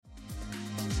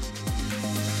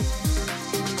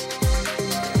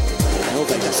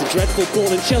That's a dreadful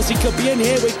ball, and Chelsea could be in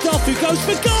here with Goff, who goes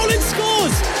for goal and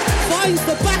scores! Finds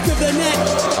the back of the net.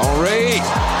 Henry!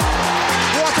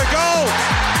 What a goal!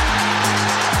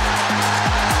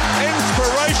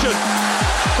 Inspiration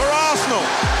for Arsenal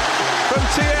from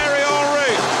Thierry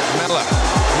Henry. Miller,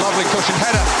 lovely cushion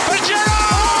header. For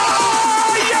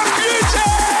Giroud! You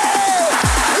beauty!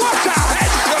 What a head,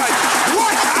 son!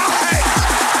 What a head!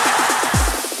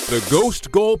 The Ghost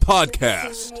Goal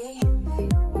Podcast.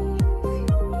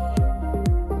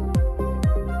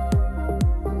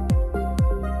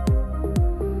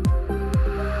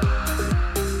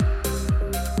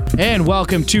 And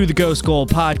welcome to the Ghost Goal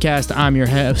Podcast. I'm your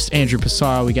host, Andrew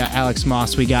Pissarro. We got Alex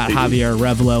Moss. We got Javier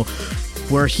Revelo.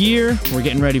 We're here. We're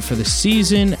getting ready for the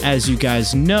season. As you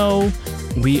guys know,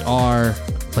 we are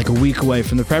like a week away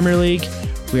from the Premier League.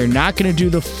 We are not going to do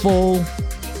the full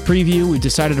preview. We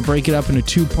decided to break it up into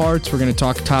two parts. We're going to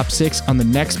talk top six on the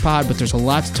next pod, but there's a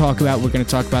lot to talk about. We're going to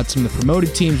talk about some of the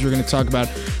promoted teams. We're going to talk about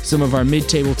some of our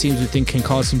mid-table teams we think can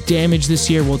cause some damage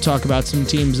this year. We'll talk about some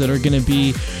teams that are going to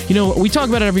be, we talk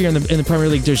about it every year in the Premier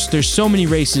League. There's so many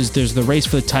races. There's the race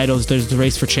for the titles. There's the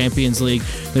race for Champions League.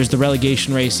 There's the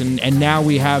relegation race. And now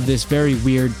we have this very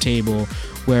weird table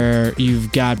where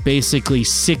you've got basically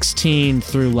 16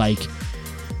 through like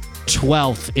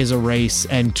 12th is a race,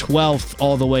 and 12th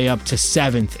all the way up to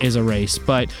 7th is a race.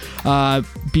 But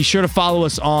be sure to follow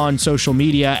us on social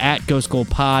media at Ghost Goal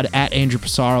Pod, at Andrew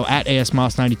Pissarro, at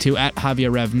ASMoss92, at Javier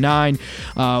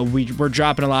Rev9. We're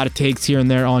dropping a lot of takes here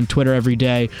and there on Twitter every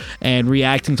day and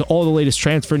reacting to all the latest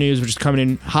transfer news, which is coming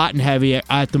in hot and heavy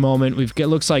at the moment. It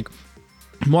looks like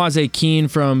Moise Kean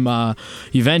from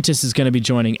Juventus is going to be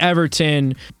joining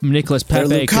Everton. Nicolas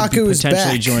Pepe could be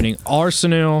potentially joining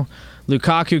Arsenal.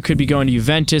 Lukaku could be going to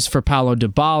Juventus for Paulo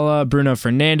Dybala. Bruno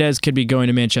Fernandes could be going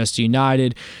to Manchester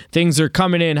United. Things are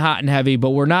coming in hot and heavy, but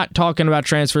we're not talking about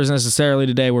transfers necessarily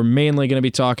today. We're mainly going to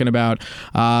be talking about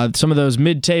some of those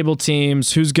mid-table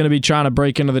teams, who's going to be trying to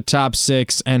break into the top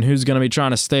six, and who's going to be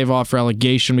trying to stave off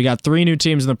relegation. We got three new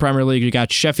teams in the Premier League. We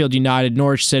got Sheffield United,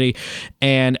 Norwich City,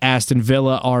 and Aston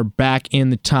Villa are back in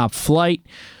the top flight.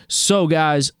 So,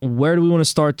 guys, where do we want to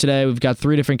start today? We've got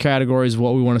three different categories.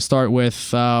 What we want to start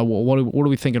with. What are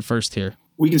we thinking first here?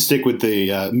 We can stick with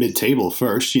the mid-table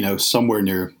first. Somewhere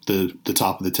near the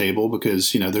top of the table,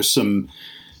 because there's some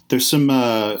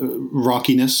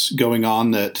rockiness going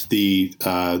on at the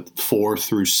 4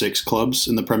 through 6 clubs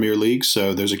in the Premier League.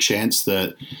 So there's a chance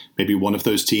that maybe one of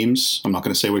those teams, I'm not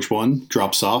going to say which one,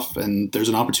 drops off, and there's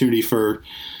an opportunity for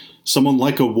someone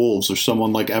like a Wolves or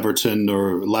someone like Everton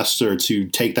or Leicester to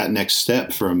take that next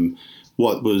step from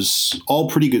what was all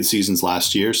pretty good seasons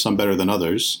last year, some better than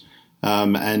others,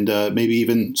 and maybe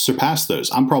even surpass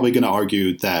those. I'm probably going to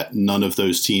argue that none of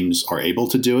those teams are able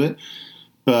to do it,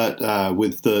 but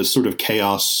with the sort of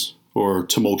chaos or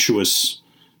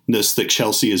tumultuousness that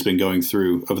Chelsea has been going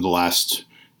through over the last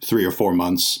 3 or 4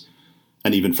 months,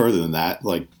 and even further than that,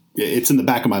 like, it's in the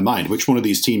back of my mind. Which one of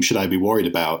these teams should I be worried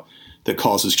about that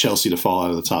causes Chelsea to fall out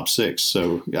of the top 6?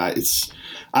 So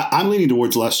I'm leaning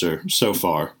towards Leicester so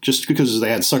far, just because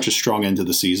they had such a strong end to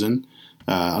the season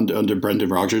under Brendan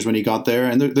Rodgers when he got there.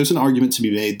 And there's an argument to be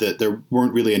made that there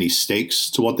weren't really any stakes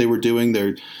to what they were doing.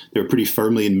 They were pretty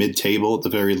firmly in mid-table at the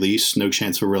very least, no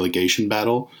chance for a relegation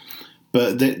battle.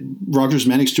 But Rodgers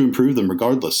managed to improve them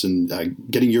regardless. And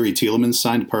getting Yuri Tielemans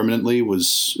signed permanently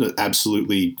was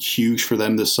absolutely huge for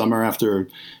them this summer after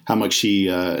how much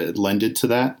he lended to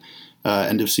that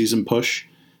end-of-season push.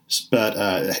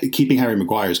 But keeping Harry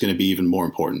Maguire is going to be even more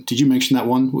important. Did you mention that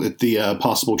one with the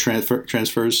possible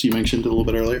transfers you mentioned a little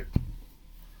bit earlier?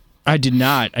 I did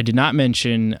not. I did not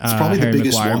mention Harry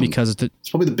Maguire because it's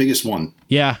probably the biggest one.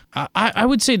 Yeah, I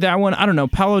would say that one. I don't know.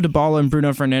 Paulo Dybala and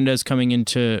Bruno Fernandes coming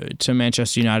into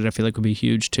Manchester United, I feel like would be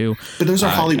huge too. But those are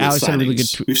Hollywood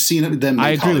signings. We've seen them. I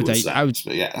agree Hollywood with that.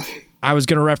 Yeah. I was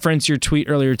going to reference your tweet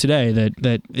earlier today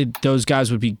that those guys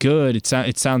would be good. It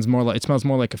smells more like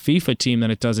a FIFA team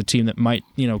than it does a team that might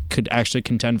could actually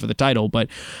contend for the title. But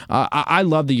I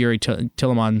love the Yuri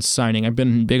Tielemans signing. I've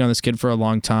been big on this kid for a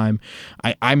long time.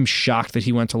 I'm shocked that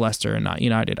he went to Leicester and not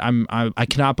United. I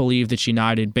cannot believe that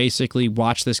United basically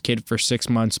watched this kid for 6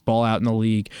 months ball out in the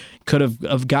league, could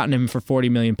have gotten him for £40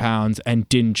 million and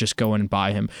didn't just go in and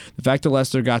buy him. The fact that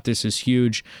Leicester got this is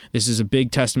huge. This is a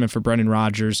big testament for Brendan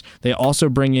Rodgers. They also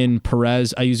bring in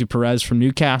Ayuso Perez from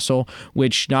Newcastle,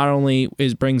 which not only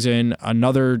brings in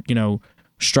another,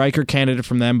 striker candidate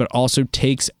from them, but also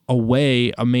takes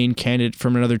away a main candidate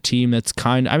from another team that's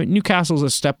Newcastle's a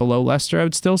step below Leicester, I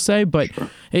would still say, but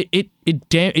it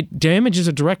damages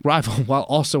a direct rival while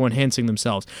also enhancing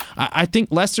themselves. I think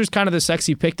Leicester's kind of the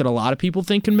sexy pick that a lot of people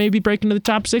think can maybe break into the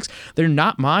top 6. They're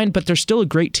not mine, but they're still a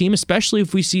great team, especially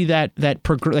if we see that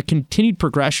continued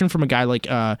progression from a guy like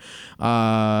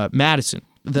Maddison.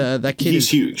 That kid he's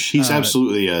huge. He's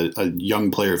absolutely a young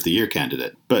player of the year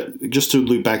candidate. But just to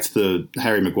loop back to the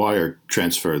Harry Maguire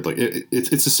transfer, like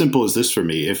it's as simple as this for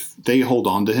me. If they hold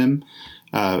on to him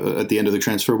at the end of the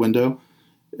transfer window,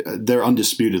 they're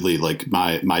undisputedly like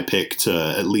my pick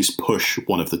to at least push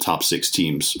one of the top 6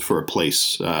 teams for a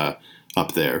place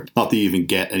up there. Not that you even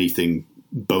get anything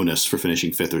bonus for finishing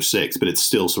 5th or 6th, but it's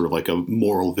still sort of like a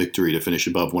moral victory to finish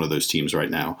above one of those teams right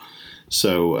now.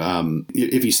 So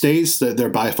if he stays, they're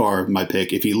by far my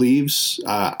pick. If he leaves,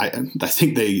 I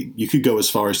think you could go as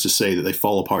far as to say that they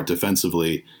fall apart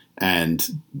defensively,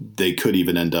 and they could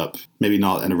even end up maybe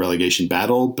not in a relegation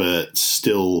battle, but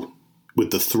still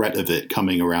with the threat of it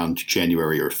coming around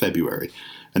January or February.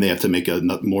 And they have to make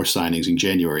more signings in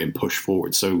January and push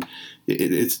forward. So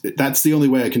that's the only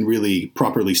way I can really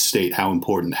properly state how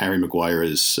important Harry Maguire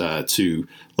is to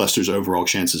Leicester's overall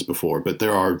chances before. But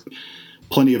there are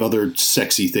plenty of other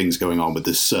sexy things going on with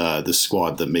this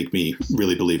squad that make me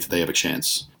really believe that they have a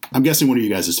chance. I'm guessing one of you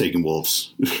guys is taking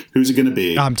Wolves. Who's it going to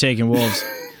be? I'm taking Wolves.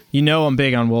 You know I'm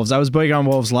big on Wolves. I was big on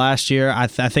Wolves last year. I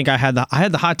think I had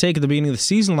the hot take at the beginning of the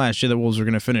season last year that Wolves were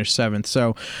going to finish 7th.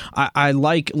 So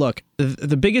look,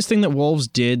 the biggest thing that Wolves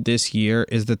did this year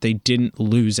is that they didn't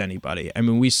lose anybody. I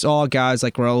mean, we saw guys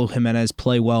like Raul Jimenez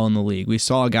play well in the league. We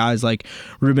saw guys like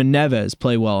Ruben Neves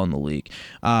play well in the league.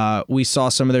 We saw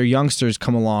some of their youngsters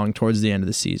come along towards the end of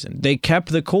the season. They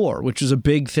kept the core, which was a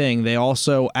big thing. They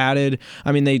also added,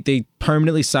 they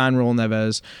permanently signed Raul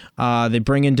Neves. They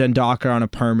bring in Dendaka on a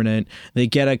permanent. They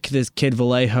get this kid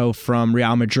Vallejo from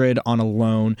Real Madrid on a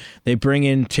loan. They bring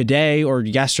in today, or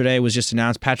yesterday was just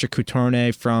announced, Patrick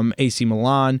Cutrone from AC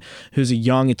Milan, who's a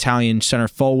young Italian center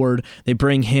forward. They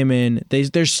bring him in.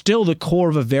 They're still the core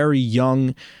of a very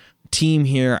young team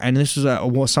here, and this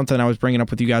was something I was bringing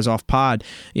up with you guys off pod.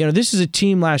 This is a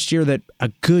team last year that a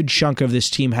good chunk of this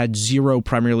team had 0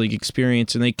 Premier League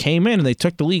experience, and they came in and they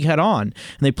took the league head on, and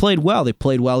they played well. They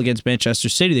played well against Manchester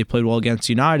City. They played well against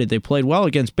United. They played well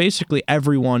against basically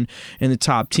everyone in the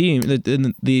top team,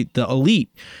 the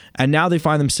elite, and now they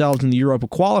find themselves in the Europa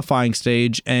qualifying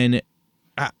stage. And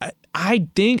I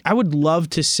think I would love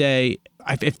to say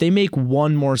if they make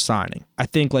one more signing, I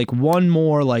think like one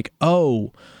more, like,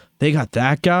 oh, they got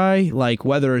that guy, like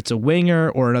whether it's a winger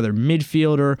or another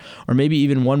midfielder or maybe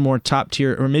even one more top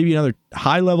tier or maybe another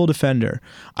high level defender.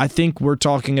 I think we're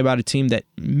talking about a team that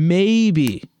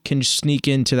maybe can sneak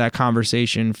into that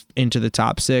conversation into the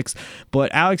top 6.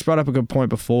 But Alex brought up a good point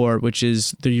before, which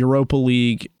is the Europa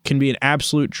League can be an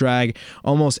absolute drag.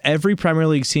 Almost every Premier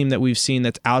League team that we've seen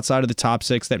that's outside of the top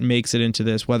 6 that makes it into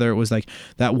this, whether it was like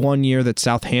that one year that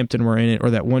Southampton were in it or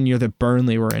that one year that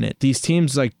Burnley were in it, these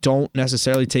teams like don't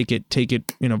necessarily take it,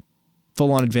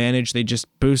 full on advantage. They just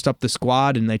boost up the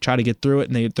squad and they try to get through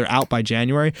it, and they're out by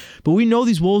January. But we know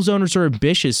these Wolves owners are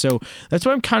ambitious, so that's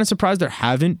why I'm kind of surprised there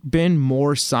haven't been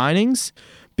more signings,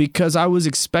 because I was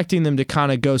expecting them to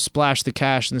kind of go splash the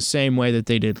cash in the same way that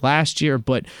they did last year.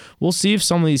 But we'll see if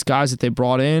some of these guys that they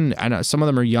brought in, I know some of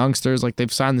them are youngsters, like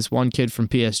they've signed this one kid from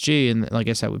PSG, and like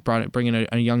I said, we bring in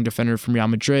a young defender from Real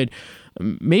Madrid.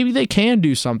 Maybe they can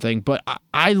do something, but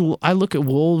I look at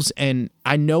Wolves, and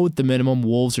I know at the minimum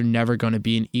Wolves are never going to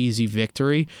be an easy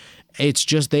victory. It's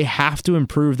just they have to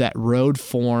improve that road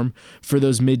form for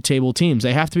those mid-table teams.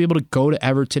 They have to be able to go to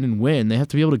Everton and win. They have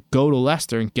to be able to go to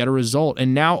Leicester and get a result.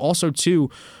 And now also too,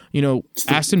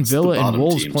 Aston Villa and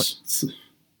Wolves.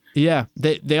 Yeah,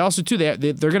 they also too they're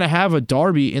going to have a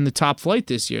derby in the top flight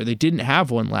this year. They didn't have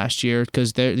one last year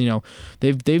because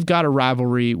they've got a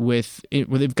rivalry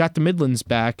they've got the Midlands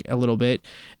back a little bit,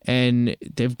 and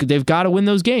they've got to win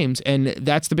those games. And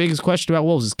that's the biggest question about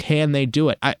Wolves is, can they do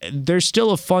it? They're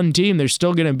still a fun team. They're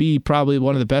still going to be probably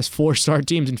one of the best 4-star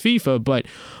teams in FIFA, but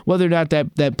whether or not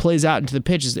that plays out into the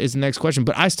pitch is the next question.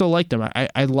 But I still like them.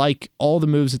 I like all the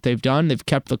moves that they've done. They've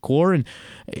kept the core, and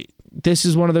this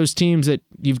is one of those teams that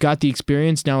you've got the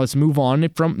experience. Now let's move on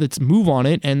it,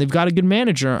 and they've got a good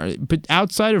manager. But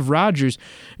outside of Rodgers,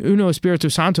 Nuno Espirito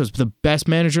Santo is the best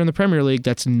manager in the Premier League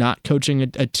that's not coaching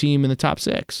a team in the top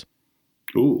 6.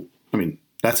 Ooh,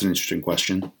 that's an interesting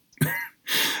question.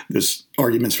 There's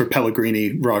arguments for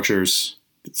Pellegrini, Rodgers.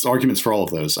 There's arguments for all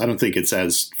of those. I don't think it's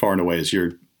as far and away as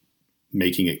you're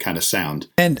making it kind of sound.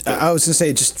 And I was going to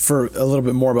say, just for a little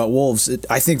bit more about Wolves,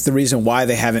 I think the reason why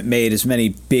they haven't made as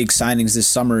many big signings this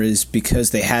summer is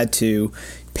because they had to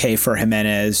pay for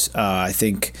Jimenez. I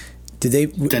think, did they?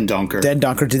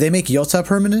 Dendoncker. Did they make Jota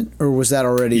permanent, or was that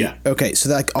already? Yeah. Okay, so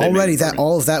that already that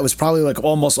all of that was probably like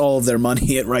almost all of their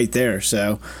money right there.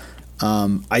 So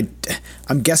I'm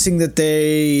guessing that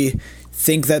they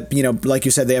think that, you know, like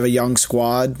you said, they have a young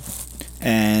squad,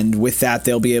 and with that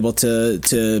they'll be able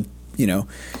to you know,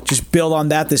 just build on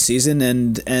that this season,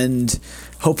 and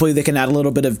hopefully they can add a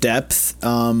little bit of depth.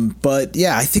 But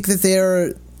yeah, I think that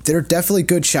they're definitely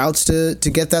good shouts to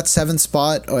get that 7th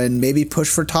spot and maybe push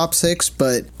for top 6.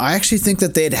 But I actually think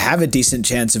that they'd have a decent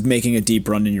chance of making a deep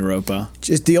run in Europa.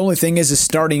 Just the only thing is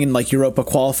starting in like Europa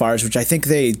qualifiers, which I think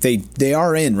they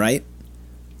are in, right?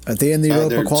 Are they in the Europa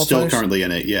they're qualifiers? Still currently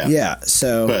in it, yeah. Yeah.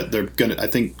 So, but they're gonna. I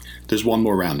think there's one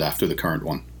more round after the current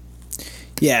one.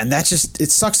 Yeah, and that just, it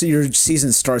sucks that your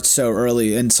season starts so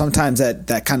early, and sometimes that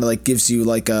kind of like gives you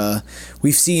like a,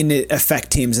 we've seen it affect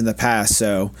teams in the past,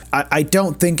 so I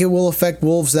don't think it will affect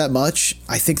Wolves that much.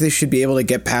 I think they should be able to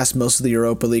get past most of the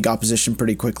Europa League opposition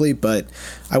pretty quickly, but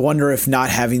I wonder if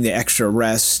not having the extra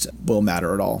rest will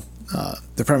matter at all.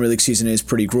 The Premier League season is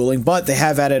pretty grueling, but they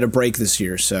have added a break this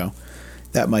year, so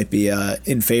that might be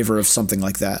in favor of something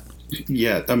like that.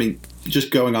 Yeah, I mean, just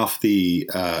going off the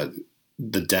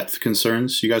depth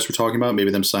concerns you guys were talking about, maybe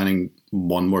them signing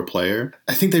one more player.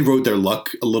 I think they rode their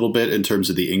luck a little bit in terms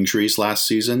of the injuries last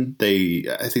season.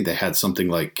 I think they had something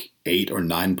like 8 or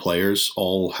 9 players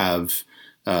all have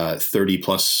 30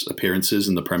 plus appearances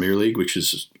in the Premier League, which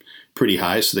is pretty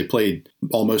high. So they played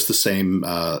almost the same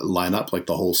lineup like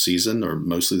the whole season, or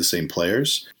mostly the same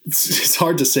players. It's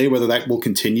hard to say whether that will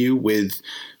continue with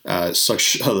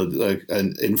such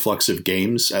an influx of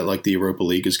games at like the Europa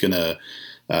League is going to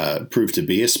prove to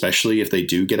be, especially if they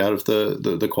do get out of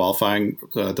the qualifying,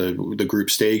 the group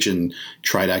stage and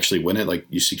try to actually win it, like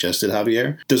you suggested,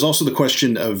 Javier. There's also the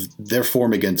question of their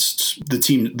form against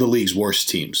the league's worst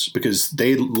teams, because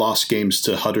they lost games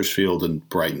to Huddersfield and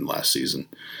Brighton last season.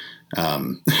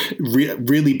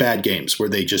 Really bad games where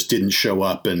they just didn't show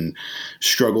up and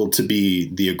struggled to be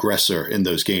the aggressor in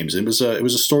those games. It was a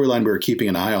storyline we were keeping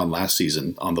an eye on last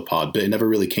season on the pod, but it never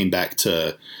really came back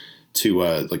to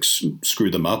screw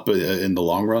them up in the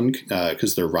long run,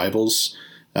 because their rivals,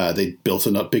 they built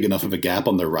big enough of a gap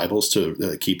on their rivals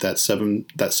to keep that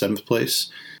seventh place.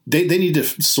 They need to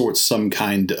sort some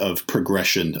kind of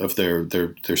progression of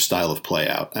their style of play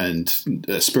out. And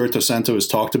Espirito Santo has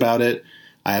talked about it.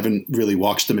 I haven't really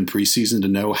watched them in preseason to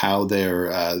know how they're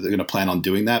going to plan on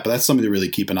doing that, but that's something to really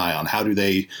keep an eye on. How do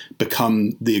they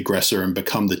become the aggressor and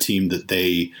become the team that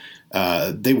they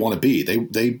want to be?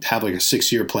 They have like a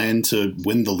 6-year plan to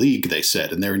win the league, they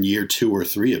said, and they're in year 2 or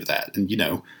 3 of that. And, you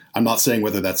know, I'm not saying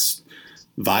whether that's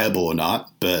viable or not,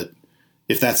 but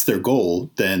if that's their goal,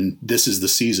 then this is the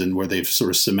season where they've sort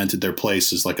of cemented their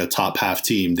place as like a top half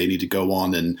team. They need to go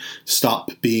on and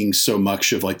stop being so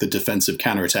much of like the defensive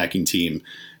counterattacking team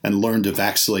and learn to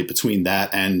vacillate between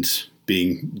that and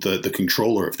being the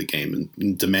controller of the game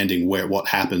and demanding what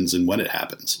happens and when it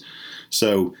happens.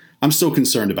 So I'm still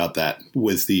concerned about that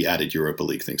with the added Europa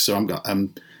League thing. So I'm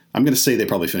going to say they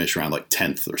probably finish around like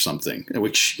 10th or something,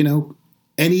 which, you know,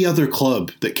 any other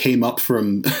club that came up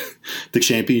from the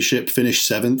Championship, finished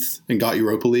 7th, and got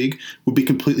Europa League would be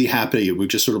completely happy with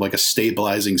just sort of like a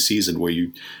stabilizing season where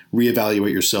you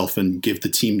reevaluate yourself and give the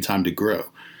team time to grow.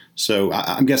 So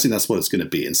I'm guessing that's what it's going to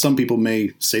be. And some people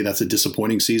may say that's a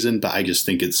disappointing season, but I just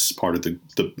think it's part of the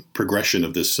progression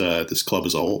of this club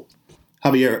as a whole.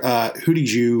 Javier, who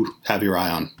did you have your eye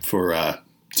on for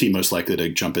team most likely to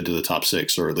jump into the top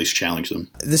 6 or at least challenge them?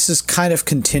 This is kind of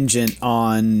contingent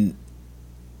on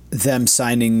them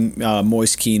signing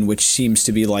Moise Kean, which seems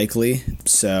to be likely.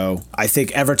 So I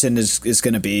think Everton is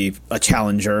going to be a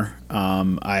challenger.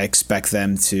 I expect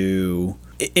them to,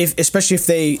 especially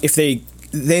if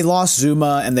they lost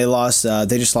Zuma and they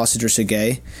just lost Idrissa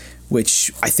Gueye,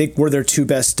 which I think were their 2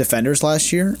 best defenders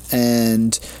last year,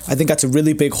 and I think that's a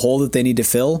really big hole that they need to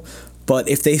fill. But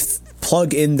if they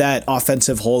plug in that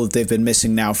offensive hole that they've been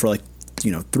missing now for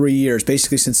 3 years,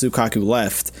 basically since Lukaku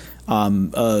left,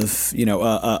 of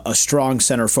a strong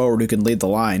center forward who can lead the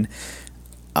line,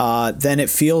 then I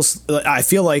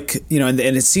feel like, and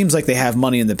it seems like they have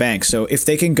money in the bank. So if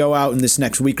they can go out in this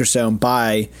next week or so and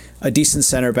buy a decent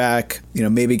center back,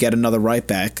 maybe get another right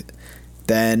back,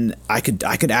 then I could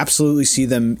absolutely see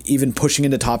them even pushing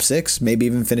into top 6, maybe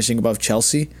even finishing above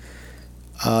Chelsea.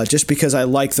 Just because I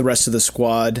like the rest of the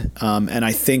squad, and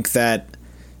I think that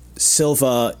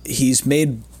Silva, he's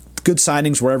made good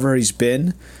signings wherever he's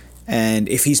been, And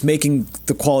if he's making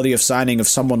the quality of signing of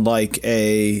someone like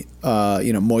a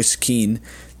Moise Kean,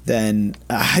 then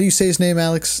how do you say his name,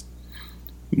 Alex?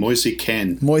 Moise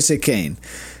Kean. Moise Kean.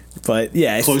 But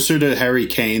yeah, closer to Harry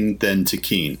Kane than to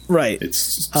Keane. Right. It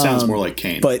sounds more like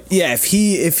Kane. But yeah, if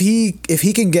he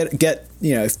can get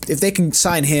if they can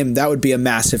sign him, that would be a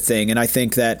massive thing. And I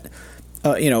think that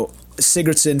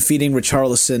Sigurdsson feeding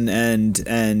Richarlison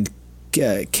and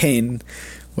Kane. Kane.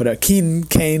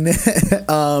 Kane.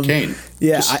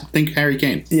 Yeah, Just think Harry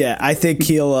Kane. Yeah, I think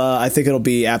I think it'll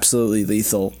be absolutely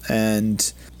lethal.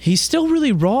 And he's still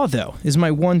really raw, though, is my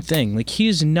one thing. Like,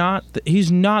 he's not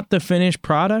the finished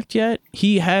product yet.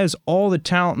 He has all the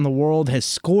talent in the world, has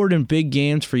scored in big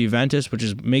games for Juventus,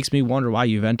 which makes me wonder why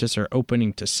Juventus are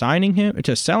opening to selling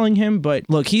him. But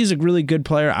look, he's a really good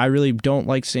player. I really don't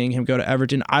like seeing him go to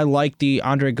Everton. I like the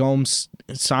Andre Gomes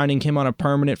signing him on a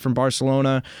permanent from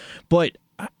Barcelona, but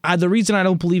the reason I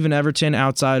don't believe in Everton,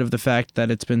 outside of the fact that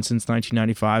it's been since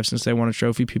 1995 since they won a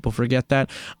trophy, people forget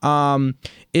that,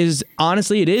 is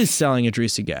honestly it is selling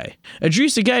Idrissa Gueye.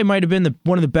 Idrissa Gueye might have been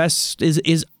one of the best, is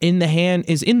in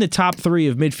the top 3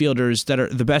 of midfielders that are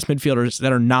the best midfielders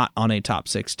that are not on a top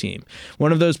 6 team.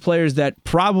 One of those players that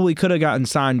probably could have gotten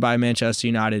signed by Manchester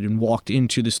United and walked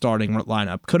into the starting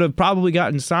lineup. Could have probably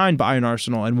gotten signed by an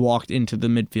Arsenal and walked into the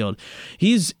midfield.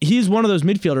 He's one of those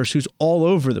midfielders who's all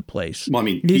over the place. Well, I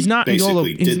mean, he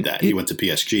basically did that. He went to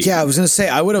PSG. Yeah, I was going to say,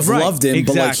 I would have loved him,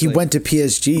 exactly. But like he went to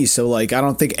PSG, so like I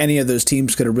don't think any of those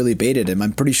teams could have really baited him.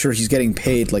 I'm pretty sure he's getting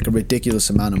paid like a ridiculous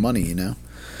amount of money,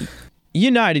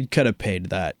 United could have paid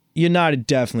that. United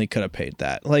definitely could have paid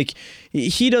that. Like,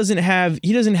 he doesn't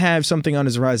have something on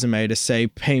his resume to say,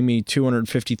 pay me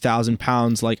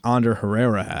 £250,000 like Ander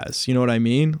Herrera has. You know what I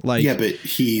mean? Like, yeah, but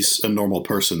he's a normal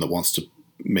person that wants to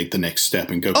make the next step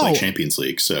and go play Champions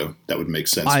League, so that would make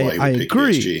sense why he would pick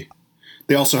PSG.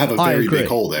 They also have a very big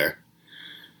hole there.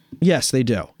 Yes, they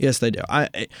do.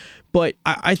 But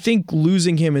I think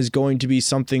losing him is going to be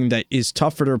something that is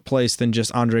tougher to replace than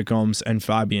just Andre Gomes and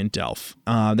Fabian Delph.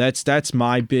 That's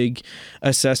my big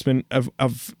assessment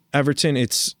of Everton.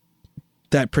 It's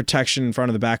that protection in front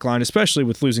of the back line, especially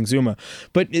with losing Zuma.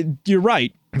 But you're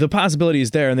right. The possibility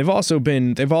is there, and they've also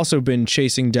been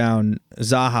chasing down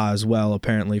Zaha as well,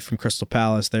 apparently, from Crystal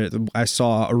Palace. I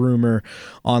saw a rumor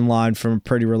online from a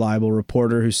pretty reliable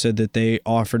reporter who said that they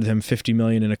offered him $50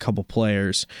 million in a couple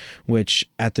players, which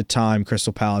at the time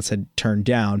Crystal Palace had turned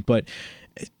down. But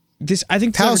I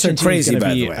think Palace are crazy,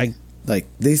 by the way. Like,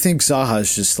 they think Zaha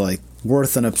is just like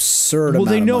worth an absurd amount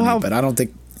of money, but I don't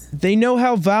think. They know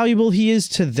how valuable he is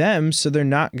to them, so they're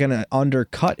not gonna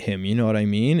undercut him. You know what I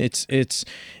mean? If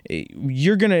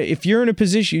you're in a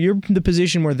position, you're in the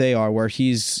position where they are, where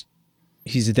he's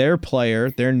their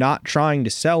player, they're not trying to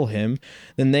sell him,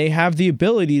 then they have the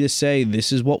ability to say,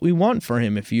 this is what we want for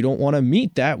him. If you don't want to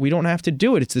meet that, we don't have to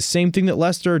do it. It's the same thing that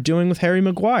Leicester are doing with Harry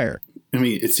Maguire. I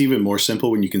mean, it's even more simple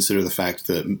when you consider the fact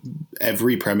that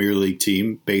every Premier League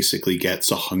team basically gets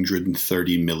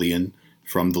 $130 million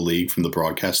from the league, from the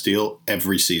broadcast deal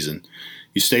every season.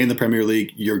 You stay in the Premier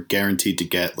League, you're guaranteed to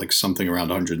get like something around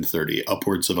 130,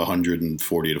 upwards of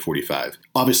 140 to 45.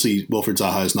 Obviously, Wilfried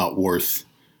Zaha is not worth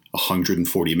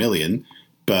 140 million,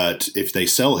 but if they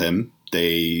sell him,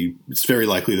 it's very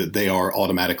likely that they are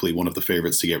automatically one of the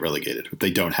favorites to get relegated. If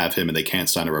they don't have him and they can't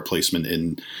sign a replacement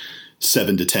in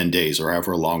 7 to 10 days or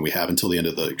however long we have until the end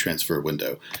of the transfer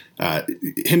window.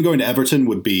 Him going to Everton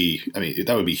would be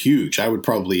huge. I would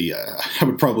probably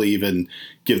even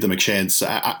give them a chance.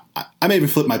 I may even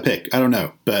flip my pick. I don't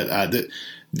know. But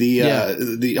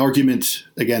the argument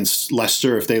against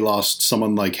Leicester, if they lost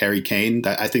someone like Harry Kane,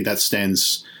 I think that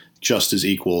stands just as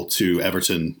equal to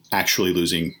Everton actually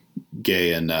losing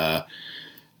Gueye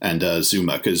and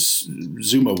Zuma, because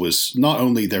Zuma was not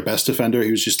only their best defender, he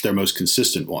was just their most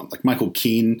consistent one. Like Michael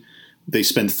Keane, they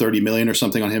spent $30 million or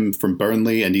something on him from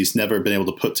Burnley, and he's never been able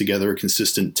to put together a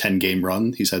consistent 10-game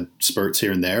run. He's had spurts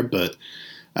here and there, but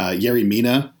Yerry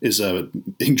Mina is a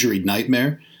injury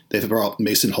nightmare. They've brought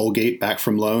Mason Holgate back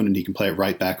from loan, and he can play at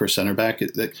right back or center back.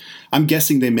 I'm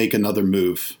guessing they make another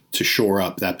move to shore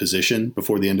up that position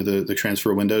before the end of the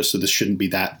transfer window, so this shouldn't be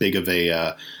that big of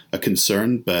a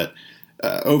concern, but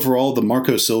overall, the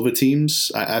Marco Silva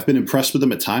teams, I've been impressed with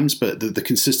them at times, but the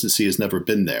consistency has never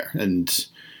been there. And,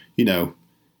 they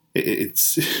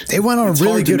went on a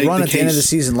really good run at the end of the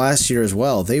season last year as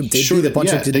well. They beat a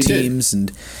bunch of good teams,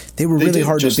 and they were really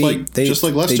hard to beat. Just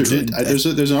like Leicester did. There's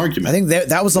an argument. I think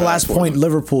that was the last point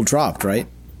Liverpool dropped, right?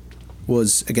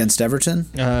 Was against Everton?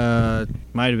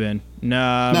 Might have been.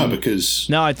 No, because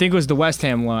I think it was the West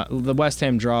Ham. The West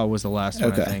Ham draw was the last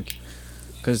one. I think.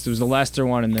 Because there was the Leicester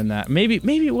one and then that. Maybe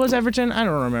it was Everton. I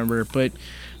don't remember. But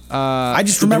I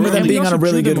just remember them being on a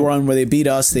really good run where they beat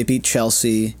us, they beat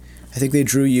Chelsea. I think they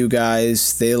drew you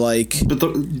guys. But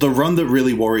the run that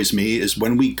really worries me is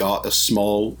when we got a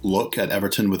small look at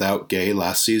Everton without Gay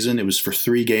last season. It was for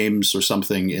 3 games or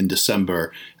something in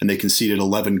December, and they conceded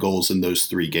 11 goals in those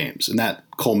 3 games. And that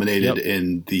culminated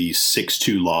in the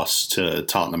 6-2 loss to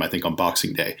Tottenham, I think, on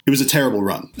Boxing Day. It was a terrible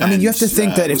run. I mean, you have to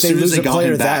think that if they lose a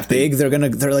player that big, they're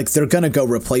gonna go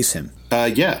replace him.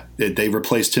 They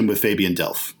replaced him with Fabian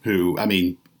Delph, who, I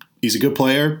mean, he's a good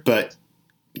player, but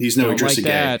he's no Idrissa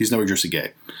Gueye. He's no Idrissa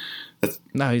Gueye.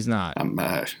 No, he's not.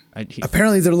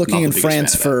 Apparently, they're looking in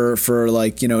France for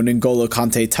like, an N'Golo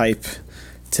Kante type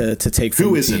to take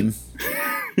from the team.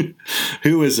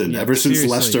 Who isn't? Ever since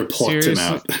Leicester plucked him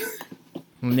out.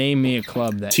 Name me a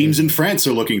club that teams in France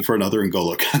are looking for another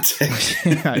N'Golo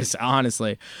Kante.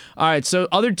 Honestly. All right, so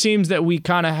other teams that we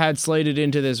kind of had slated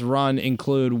into this run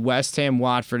include West Ham,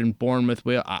 Watford, and Bournemouth.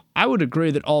 I would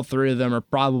agree that all 3 of them are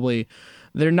probably,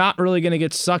 they're not really going to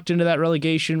get sucked into that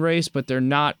relegation race, but they're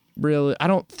not really, I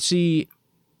don't see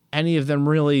any of them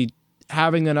really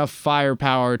having enough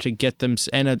firepower to get them,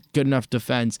 and a good enough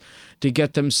defense to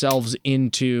get themselves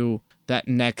into that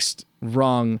next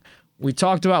rung. We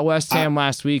talked about West Ham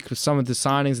last week with some of the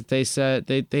signings that they said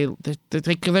they're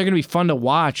going to be fun to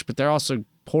watch, but they're also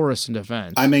porous in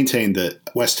defense. I maintain that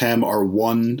West Ham are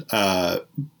one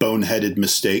boneheaded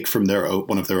mistake from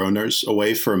one of their owners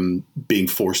away from being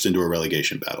forced into a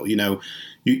relegation battle.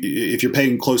 If you're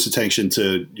paying close attention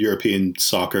to European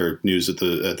soccer news at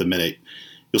the minute,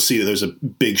 you'll see that there's a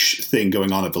big thing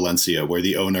going on at Valencia where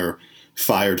the owner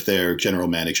fired their general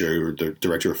manager or the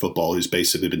director of football, who's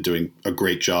basically been doing a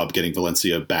great job getting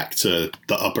Valencia back to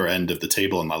the upper end of the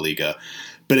table in La Liga.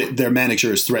 But their manager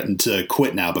has threatened to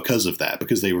quit now because of that,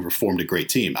 because they formed a great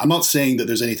team. I'm not saying that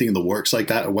there's anything in the works like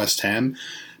that at West Ham,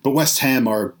 but West Ham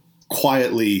are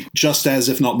quietly just as,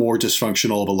 if not more,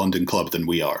 dysfunctional of a London club than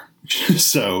we are.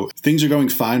 So things are going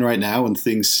fine right now and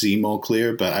things seem all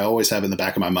clear, but I always have in the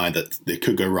back of my mind that it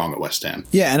could go wrong at West Ham.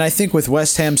 Yeah, and I think with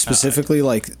West Ham specifically,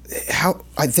 how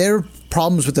their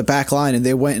problems with the back line, and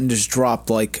they went and just dropped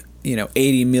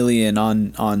 80 million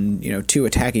on 2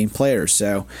 attacking players.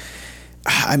 So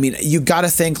I mean, you got to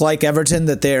think like Everton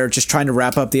that they're just trying to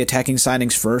wrap up the attacking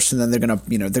signings first, and then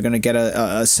they're gonna get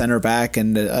a center back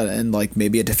and like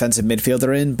maybe a defensive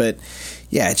midfielder in. But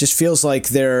yeah, it just feels like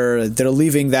they're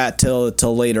leaving that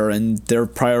till later, and their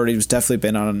priority has definitely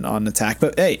been on attack.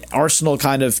 But hey, Arsenal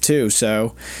kind of too.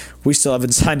 So we still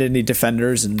haven't signed any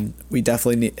defenders, and we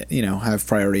definitely need, have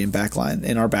priority in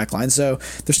our backline. So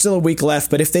there's still a week left,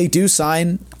 but if they do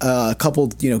sign a couple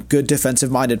good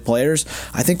defensive minded players,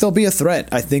 I think they'll be a threat.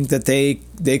 I think that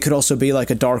they could also be like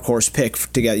a dark horse pick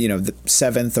to get the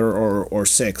 7th or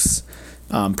 6th.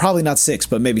 Probably not 6th,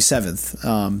 but maybe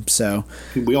 7th. So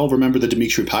we all remember the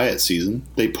Dimitri Payet season.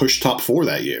 They pushed top 4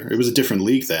 that year. It was a different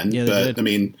league then, but I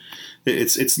mean,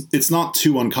 it's not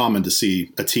too uncommon to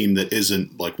see a team that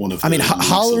isn't like one of.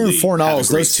 Haller and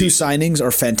Fornals, those 2 signings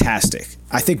are fantastic.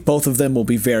 I think both of them will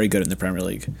be very good in the Premier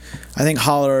League. I think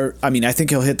Haller. I think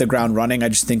he'll hit the ground running. I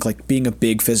just think like being a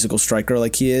big physical striker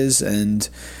like he is, and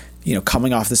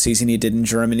coming off the season he did in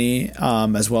Germany,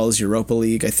 as well as Europa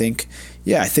League, I think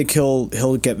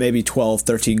he'll get maybe 12,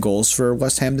 13 goals for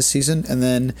West Ham this season. And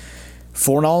then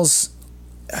Fornals,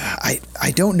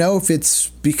 I don't know if it's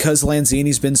because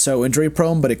Lanzini's been so injury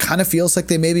prone, but it kind of feels like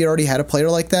they maybe already had a player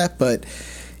like that. But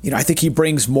I think he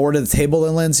brings more to the table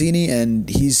than Lanzini, and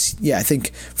I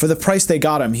think for the price they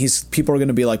got him, people are going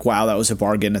to be like, wow, that was a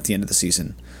bargain at the end of the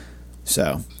season.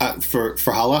 So for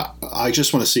Haller, I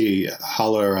just want to see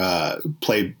Haller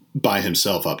play by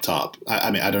himself up top.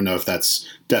 I don't know if that's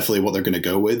definitely what they're going to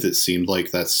go with. It seemed like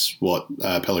that's what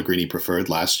Pellegrini preferred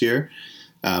last year,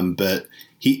 but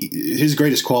his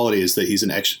greatest quality is that he's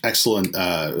an excellent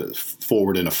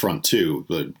forward in a front too.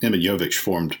 But him and Jovic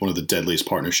formed one of the deadliest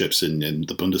partnerships in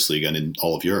the Bundesliga and in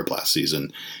all of Europe last season.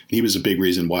 And he was a big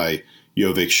reason why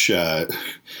Jovic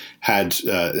had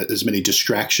as many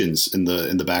distractions in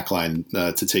the back line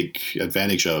to take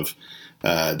advantage of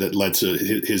that led to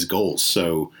his goals.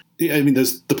 So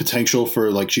there's the potential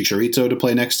for like Chicharito to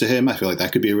play next to him. I feel like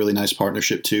that could be a really nice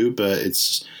partnership too. But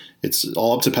it's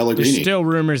all up to Pellegrini. There's still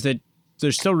rumors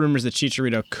that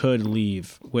Chicharito could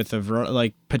leave with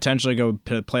potentially go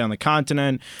to play on the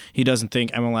continent. He doesn't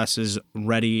think MLS is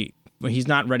ready. Well, he's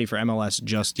not ready for MLS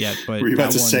just yet. But were you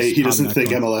about to say he doesn't think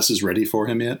MLS is ready for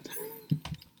him yet?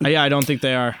 Yeah, I don't think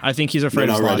they are. I think he's afraid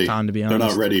of Zlatan, to be honest. They're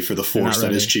not ready for the force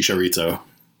that is Chicharito.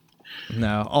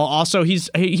 No. Also,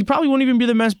 he probably wouldn't even be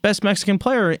the best Mexican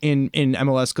player in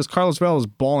MLS because Carlos Vela is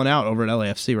balling out over at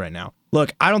LAFC right now.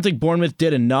 Look, I don't think Bournemouth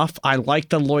did enough. I like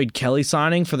the Lloyd Kelly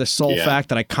signing for the sole fact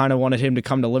that I kind of wanted him to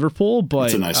come to Liverpool. But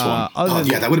it's a nice one.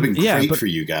 That would have been great for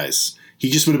you guys. He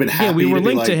just would have been happy. Yeah, we were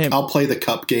linked to him. I'll play the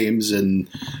cup games and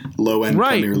low-end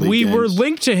Premier League we games. were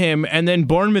linked to him, and then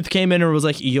Bournemouth came in and was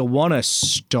like, "You want to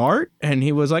start?" And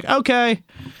he was like, "Okay."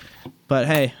 But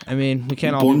hey, I mean, we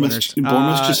can't all be winners.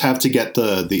 Bournemouth just have to get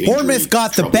the Bournemouth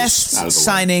got the best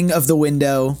signing of the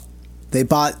window. They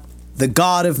bought the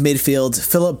god of midfield,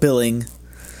 Philip Billing.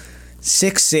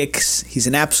 6'6". He's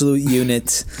an absolute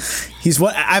unit. He's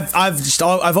what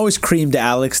I've always creamed to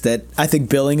Alex that I think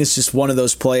Billing is just one of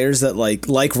those players that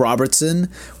like Robertson,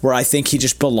 where I think he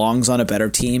just belongs on a better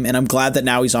team. And I'm glad that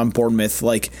now he's on Bournemouth.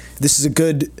 Like, this is a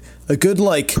good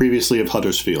previously of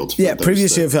Huddersfield. Yeah,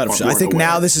 previously of Huddersfield. I think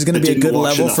now this is going to be a good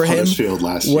level for him.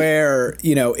 Where,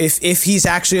 if he's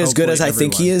actually as good as I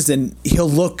think he is, then he'll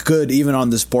look good even on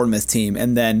this Bournemouth team.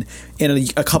 And then in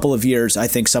a couple of years, I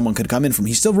think someone could come in from.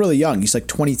 He's still really young. He's like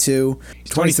 22,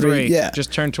 23. Yeah,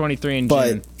 just turned 23 in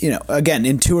June. But again,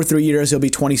 in 2 or 3 years, he'll be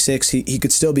 26. He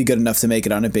could still be good enough to make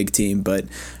it on a big team. But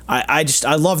I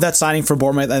love that signing for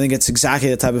Bournemouth. I think it's exactly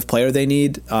the type of player they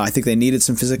need. I think they needed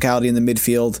some physicality in the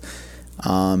midfield.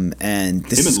 And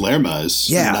this him and Lerma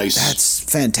is nice. That's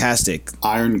fantastic.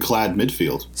 Ironclad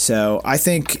midfield. So I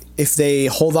think if they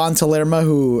hold on to Lerma,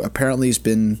 who apparently has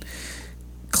been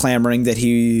clamoring that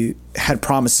he had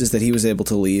promises that he was able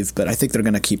to leave, but I think they're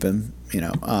going to keep him.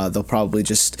 They'll probably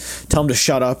just tell him to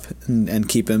shut up and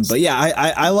keep him. But yeah,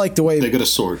 I like the way they're going to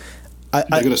sort. They're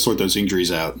going to sort those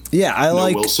injuries out. Yeah, I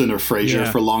like Wilson or Frazier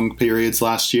for long periods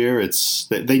last year.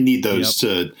 They need those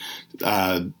to.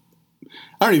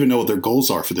 I don't even know what their goals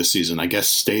are for this season. I guess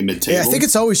stay mid-table. Yeah, I think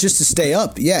it's always just to stay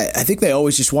up. Yeah, I think they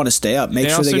always just want to stay up. Make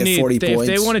sure they get 40 points. If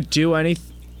they want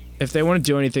to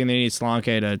do anything, they need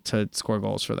Solanke to score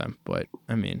goals for them. But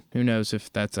I mean, who knows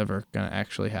if that's ever going to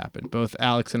actually happen? Both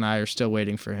Alex and I are still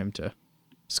waiting for him to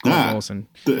score goals and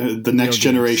the next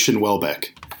generation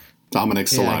Welbeck, Dominic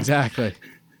Solanke. Yeah, exactly.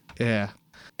 Yeah,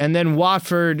 and then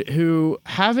Watford, who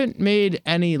haven't made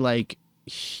any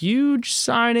huge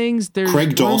signings. There's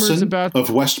Craig Dawson about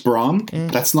of West Brom.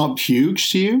 That's not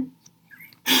huge to you?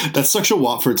 That's such a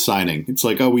Watford signing. It's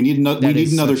like, we need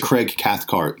another Craig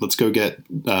Cathcart. Let's go get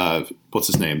what's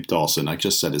his name? Dawson. I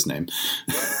just said his name.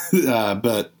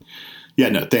 But yeah,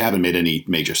 no, they haven't made any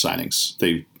major signings.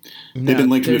 They've been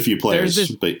linked with a few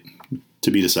players, but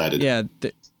to be decided.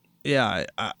 Yeah,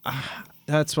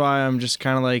 that's why I'm just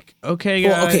kind of like, okay,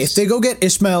 guys. Well, okay, if they go get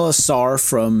Ismail Assar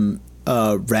from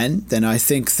Rennes, then I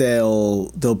think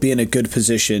they'll be in a good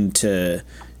position to.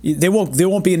 They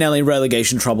won't be in any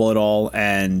relegation trouble at all,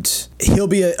 and he'll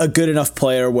be a good enough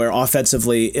player where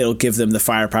offensively it'll give them the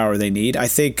firepower they need. I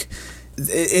think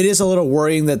it is a little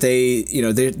worrying that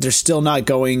they're still not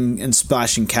going and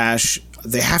splashing cash.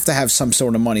 They have to have some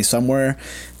sort of money somewhere.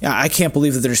 I can't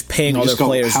believe that they're just paying all their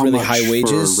players really high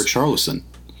wages. For Richarlison.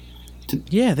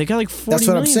 Yeah, they got like 40 That's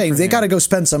what I'm million saying. They him. got to go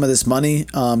spend some of this money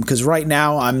because right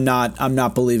now I'm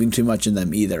not believing too much in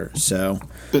them either. So,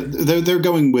 but they're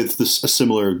going with a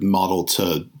similar model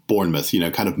to Bournemouth.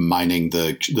 Kind of mining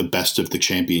the best of the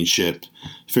Championship,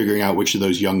 figuring out which of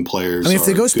those young players. I mean, if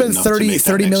they go spend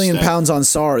 30 million pounds on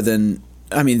Sarr, then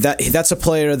I mean that's a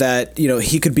player that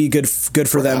he could be good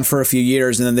for them for a few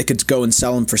years, and then they could go and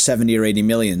sell him for 70 or 80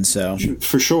 million. So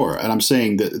for sure, and I'm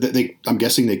saying that I'm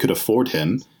guessing they could afford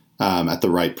him. At the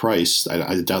right price.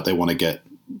 I doubt they want to get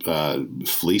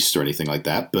fleeced or anything like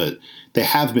that, but they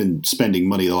have been spending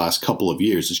money the last couple of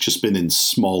years. It's just been in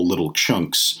small little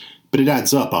chunks, but it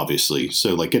adds up, obviously.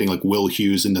 So getting Will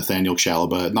Hughes and Nathaniel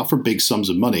Chalobah, not for big sums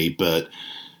of money, but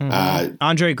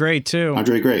Andre Gray too.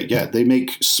 Andre Gray, yeah. They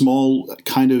make small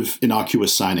kind of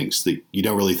innocuous signings that you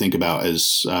don't really think about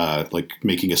as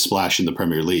making a splash in the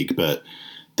Premier League, but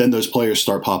then those players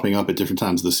start popping up at different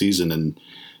times of the season, and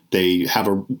they have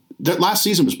that last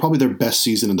season was probably their best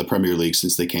season in the Premier League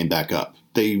since they came back up.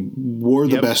 They were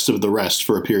the best of the rest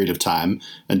for a period of time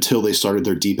until they started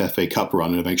their deep FA Cup run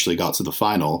and eventually got to the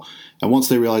final. And once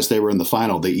they realized they were in the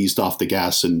final, they eased off the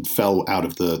gas and fell out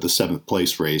of the 7th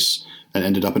place race and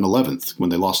ended up in 11th when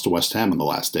they lost to West Ham on the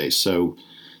last day. So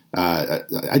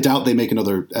I doubt they make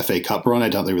another FA Cup run. I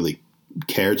doubt they really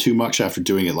care too much after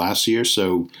doing it last year.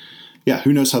 So yeah,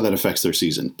 who knows how that affects their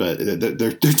season? But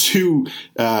they're too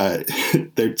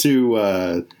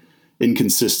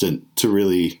inconsistent to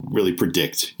really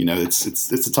predict.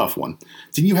 It's a tough one.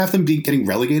 Didn't you have them getting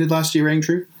relegated last year,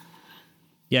 Andrew?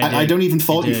 Yeah, I don't even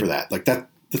fault you for that.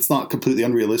 That's not completely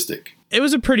unrealistic. it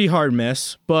was a pretty hard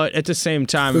miss, but at the same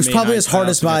time, It was probably as hard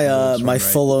as my my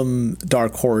Fulham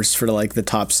dark horse for like the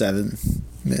top 7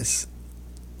 miss.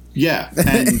 Yeah,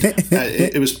 and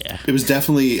it was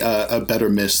definitely a better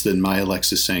miss than my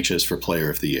Alexis Sanchez for Player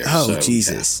of the Year. Oh, so,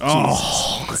 Jesus.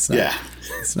 Oh, It's not, Yeah.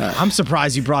 It's not. I'm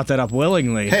surprised you brought that up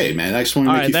willingly. Hey, man, I just want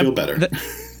to make you feel better.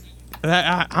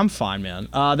 I'm fine, man.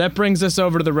 That brings us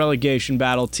over to the relegation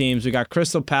battle teams. We got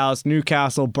Crystal Palace,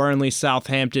 Newcastle, Burnley,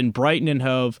 Southampton, Brighton and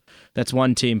Hove. That's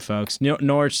one team, folks.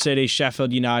 Norwich City,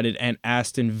 Sheffield United, and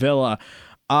Aston Villa.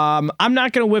 I'm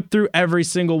not going to whip through every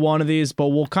single one of these, but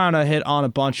we'll kind of hit on a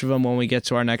bunch of them when we get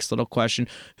to our next little question.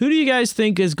 Who do you guys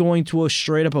think is going to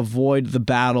straight up avoid the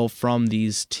battle from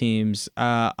these teams?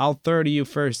 I'll throw to you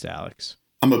first, Alex.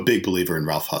 I'm a big believer in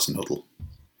Ralph Hasenhüttl.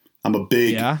 I'm a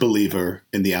big believer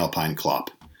in the Alpine Klopp.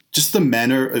 Just the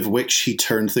manner of which he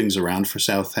turned things around for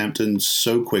Southampton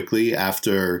so quickly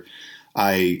after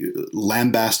I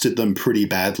lambasted them pretty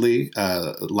badly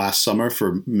last summer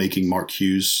for making Mark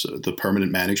Hughes the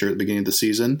permanent manager at the beginning of the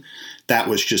season. That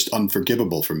was just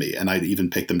unforgivable for me. And I even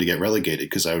picked them to get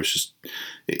relegated because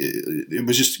it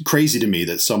was just crazy to me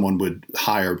that someone would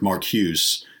hire Mark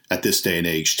Hughes at this day and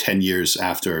age, 10 years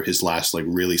after his last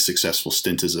really successful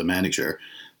stint as a manager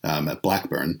at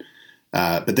Blackburn.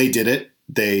 But they did it.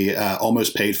 They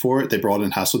almost paid for it. They brought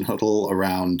in Hasenhüttl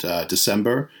around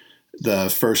December. The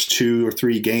first 2 or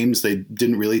 3 games, they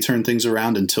didn't really turn things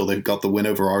around until they got the win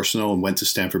over Arsenal and went to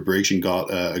Stamford Bridge and got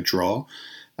a draw.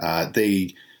 I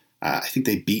think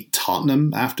they beat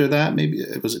Tottenham after that. Maybe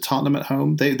was it Tottenham at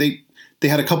home? They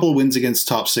had a couple of wins against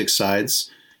top 6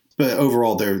 sides, but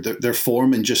overall their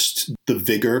form and just the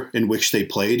vigor in which they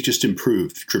played just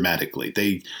improved dramatically.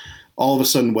 They all of a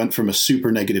sudden went from a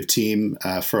super negative team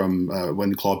from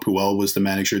when Claude Puel was the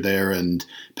manager there and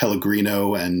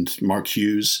Pellegrino and Mark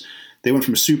Hughes. They went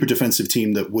from a super defensive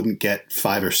team that wouldn't get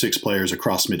 5 or 6 players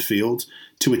across midfield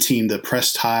to a team that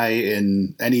pressed high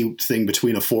in anything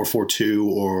between a 4-4-2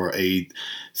 or a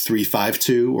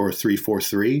 3-5-2 or a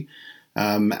 3-4-3.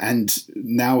 And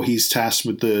now he's tasked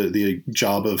with the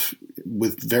job of,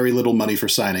 with very little money for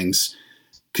signings,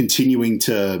 continuing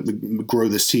to grow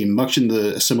this team much in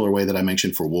the similar way that I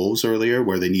mentioned for Wolves earlier,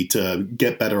 where they need to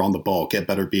get better on the ball, get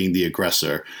better being the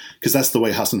aggressor, because that's the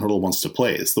way Hasenhüttl wants to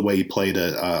play. It's the way he played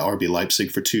at RB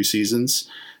Leipzig for 2 seasons.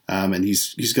 And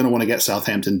he's going to want to get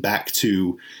Southampton back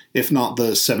to, if not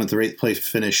the 7th or 8th place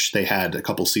finish they had a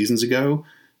couple seasons ago,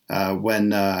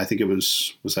 when I think it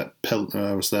was that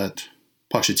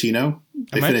Pochettino?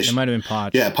 It might have been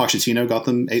Poch. Yeah, Pochettino got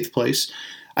them 8th place.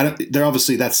 They're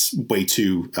obviously, that's way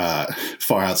too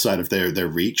far outside of their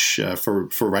reach for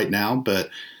right now. But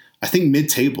I think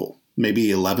mid-table, maybe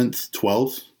 11th,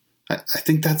 12th, I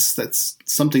think that's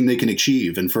something they can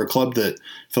achieve. And for a club that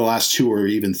for the last 2 or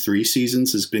even 3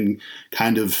 seasons has been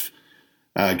kind of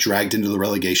dragged into the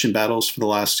relegation battles for the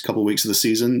last couple of weeks of the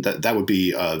season, that would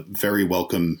be a very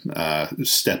welcome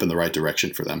step in the right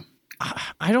direction for them.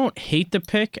 I don't hate the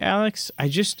pick, Alex.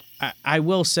 I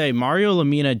will say Mario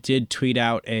Lemina did tweet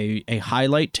out a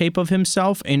highlight tape of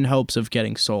himself in hopes of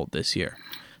getting sold this year.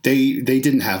 They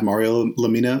didn't have Mario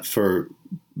Lemina for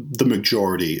the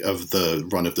majority of the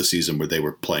run of the season where they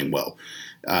were playing well.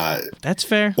 That's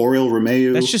fair. Oriol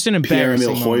Romeu, that's just an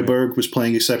embarrassing Pierre-Emile Højbjerg was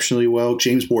playing exceptionally well.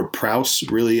 James Ward-Prowse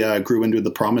really grew into the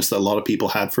promise that a lot of people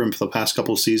had for him for the past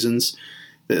couple of seasons.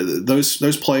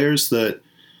 Those players that,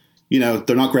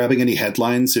 they're not grabbing any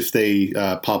headlines if they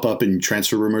pop up in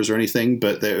transfer rumors or anything,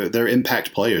 but they're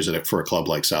impact players for a club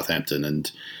like Southampton. And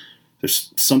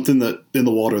there's something that in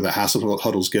the water that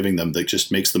Hasenhüttl's giving them that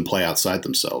just makes them play outside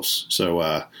themselves.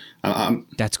 So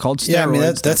that's called steroids. Yeah, I mean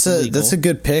that's a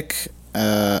good pick.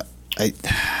 I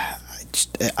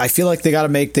feel like they're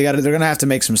gonna have to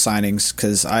make some signings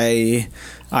because I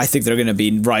think they're gonna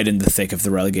be right in the thick of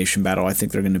the relegation battle. I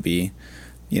think they're gonna be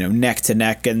neck to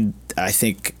neck, and I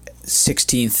think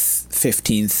 16th,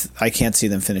 15th. I can't see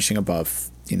them finishing above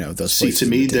those. See, to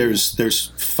me,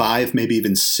 there's 5, maybe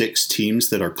even 6 teams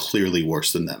that are clearly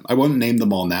worse than them. I won't name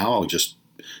them all now. I'll just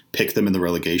pick them in the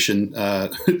relegation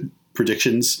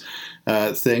predictions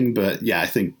thing. But yeah, I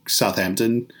think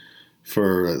Southampton,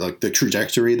 for the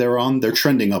trajectory they're on, they're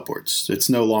trending upwards. It's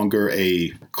no longer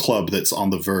a club that's on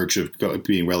the verge of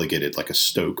being relegated like a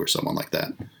Stoke or someone like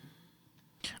that.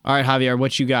 All right, Javier,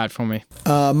 what you got for me?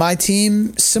 My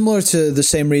team, similar to the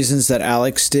same reasons that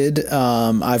Alex did,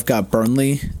 I've got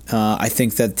Burnley. I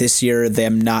think that this year,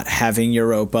 them not having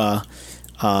Europa,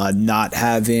 not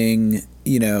having,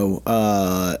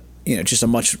 just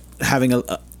having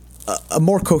a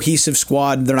more cohesive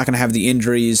squad. They're not going to have the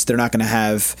injuries. They're not going to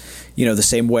have, the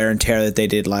same wear and tear that they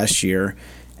did last year.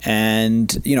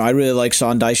 And, I really like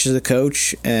Sean Dyche as a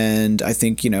coach, and I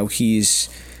think, he's,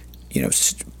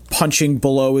 punching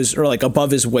below his, or like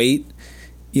above his weight,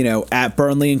 at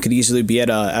Burnley, and could easily be at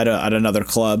another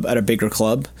club, at a bigger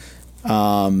club.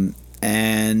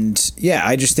 And yeah,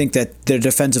 I just think that they're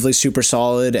defensively super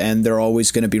solid, and they're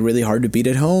always going to be really hard to beat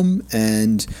at home.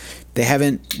 And they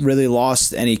haven't really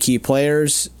lost any key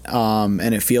players.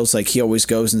 And it feels like he always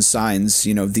goes and signs,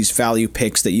 these value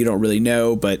picks that you don't really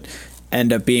know, but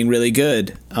end up being really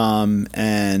good.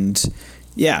 And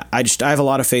yeah, I have a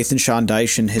lot of faith in Sean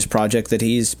Dyche and his project that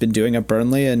he's been doing at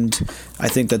Burnley. And I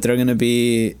think that they're going to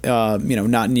be,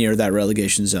 not near that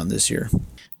relegation zone this year.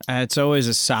 It's always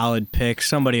a solid pick.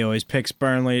 Somebody always picks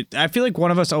Burnley. I feel like one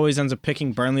of us always ends up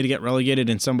picking Burnley to get relegated,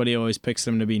 and somebody always picks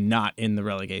them to be not in the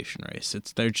relegation race.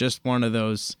 They're just one of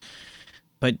those.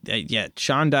 But yeah,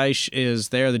 Sean Dyche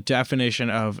they're the definition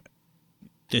of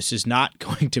this is not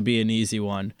going to be an easy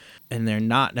one, and they're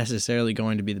not necessarily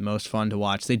going to be the most fun to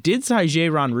watch. They did sign Jay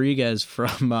Rodriguez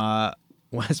from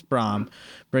West Brom,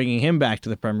 bringing him back to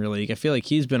the Premier League. I feel like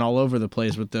he's been all over the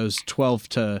place with those 12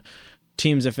 to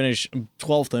teams that finish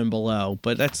 12th and below,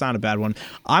 but that's not a bad one.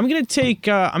 I'm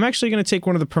actually going to take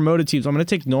one of the promoted teams. I'm going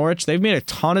to take Norwich. They've made a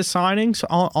ton of signings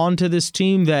onto this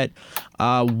team that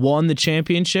won the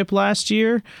championship last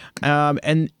year,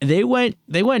 and they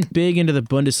went big into the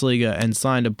Bundesliga and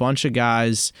signed a bunch of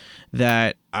guys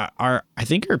that I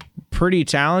think are pretty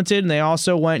talented. And they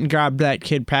also went and grabbed that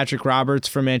kid Patrick Roberts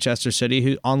from Manchester City,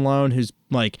 who on loan, who's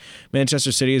like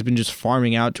Manchester City has been just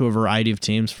farming out to a variety of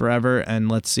teams forever. And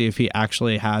let's see if he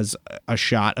actually has a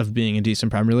shot of being a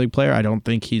decent Premier League player. I don't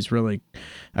think he's really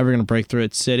ever going to break through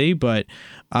at City, but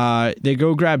they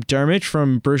go grab Dermich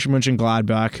from Borussia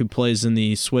Mönchengladbach, who plays in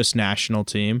the Swiss national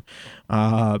team.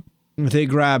 They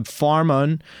grab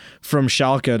Farman from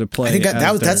Schalke to play. I think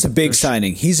that's a big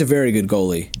signing. He's a very good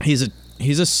goalie.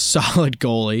 He's a solid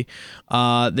goalie.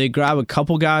 They grab a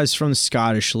couple guys from the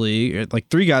Scottish League, like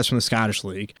 3 guys from the Scottish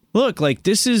League. Look, like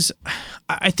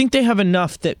I think they have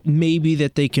enough that maybe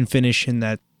that they can finish in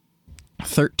that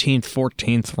 13th,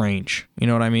 14th range. You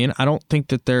know what I mean? I don't think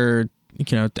that they're,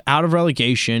 out of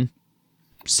relegation,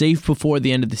 safe before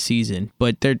the end of the season,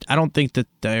 but I don't think that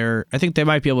I think they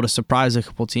might be able to surprise a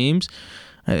couple teams.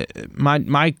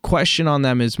 My question on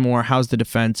them is more how's the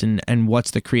defense and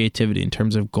what's the creativity in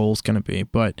terms of goals going to be.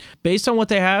 But based on what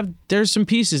they have, there's some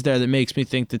pieces there that makes me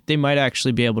think that they might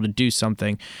actually be able to do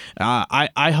something.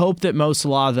 I hope that Mo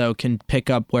Salah, though, can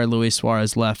pick up where Luis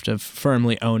Suarez left of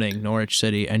firmly owning Norwich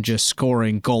City and just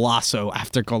scoring golazo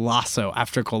after golazo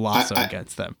after golazo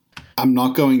against them. I'm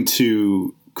not going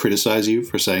to criticize you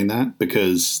for saying that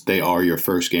because they are your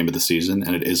first game of the season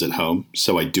and it is at home.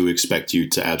 So I do expect you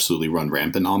to absolutely run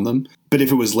rampant on them. But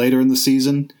if it was later in the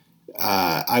season,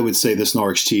 I would say this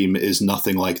Norwich team is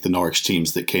nothing like the Norwich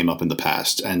teams that came up in the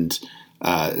past. And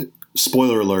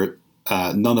spoiler alert,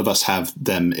 none of us have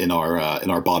them in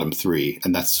our bottom 3,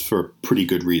 and that's for a pretty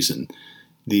good reason.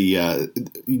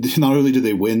 Not only did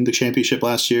they win the championship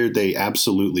last year, they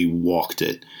absolutely walked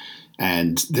it.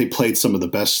 And they played some of the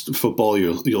best football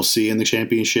you'll see in the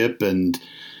championship and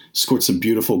scored some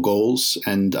beautiful goals.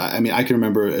 And I mean, I can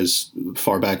remember as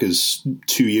far back as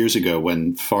 2 years ago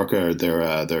when Farke,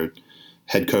 their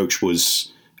head coach,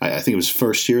 was, I think it was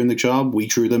first year in the job. We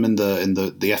drew them in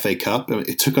the FA Cup.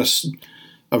 It took us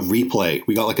a replay.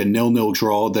 We got like a 0-0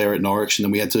 draw there at Norwich, and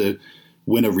then we had to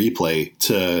win a replay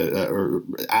or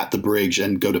at the bridge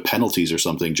and go to penalties or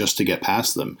something just to get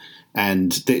past them.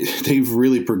 And they've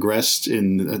really progressed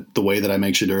in the way that I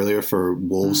mentioned earlier for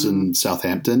Wolves and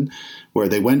Southampton, where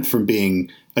they went from being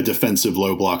a defensive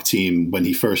low block team when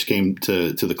he first came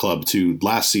to the club to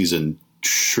last season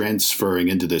transferring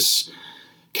into this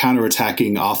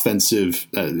counter-attacking offensive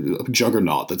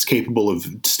juggernaut that's capable of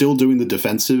still doing the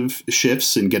defensive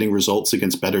shifts and getting results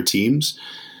against better teams.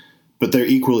 But they're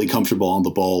equally comfortable on the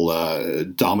ball,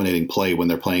 dominating play when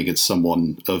they're playing against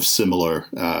someone of similar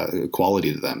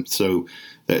quality to them. So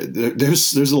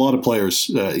there's a lot of players,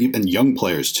 and young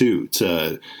players too,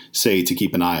 to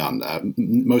keep an eye on.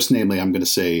 Most namely, I'm going to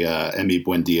say Emi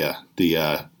Buendia,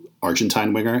 the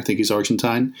Argentine winger. I think he's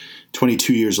Argentine,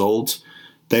 22 years old.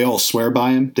 They all swear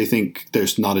by him. They think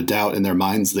there's not a doubt in their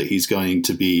minds that he's going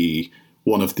to be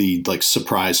one of the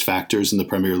surprise factors in the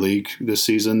Premier League this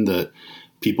season, that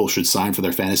people should sign for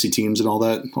their fantasy teams and all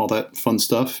that fun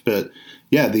stuff. But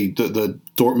yeah, the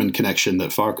Dortmund connection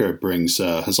that Farke brings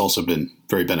has also been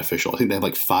very beneficial. I think they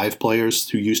have 5 players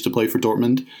who used to play for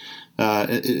Dortmund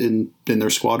in their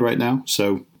squad right now.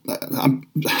 So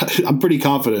I'm pretty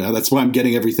confident. That's why I'm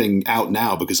getting everything out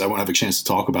now, because I won't have a chance to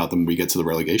talk about them when we get to the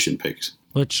relegation picks.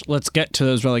 Let's get to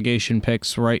those relegation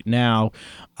picks right now.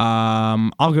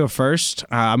 I'll go first.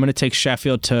 I'm going to take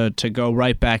Sheffield to go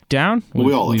right back down.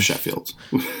 We all have Sheffield.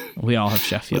 We all have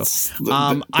Sheffield.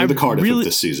 They're the Cardiff of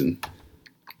this season.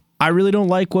 I really don't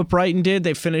like what Brighton did.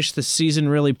 They finished the season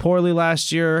really poorly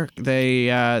last year.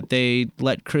 They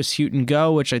let Chris Hughton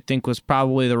go, which I think was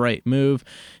probably the right move.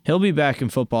 He'll be back in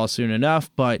football soon enough,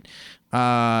 but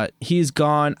he's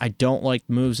gone. I don't like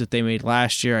the moves that they made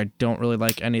last year. I don't really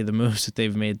like any of the moves that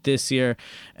they've made this year.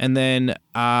 And then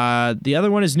the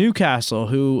other one is Newcastle,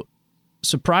 who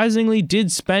surprisingly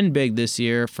did spend big this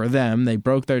year for them. They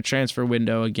broke their transfer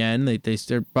window again. They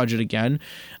their budget again.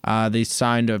 They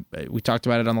signed we talked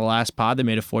about it on the last pod. They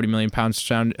made a £40 million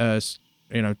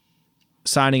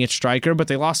signing at striker, but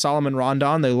they lost Solomon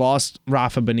Rondon. They lost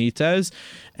Rafa Benitez,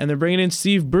 and they're bringing in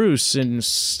Steve Bruce. And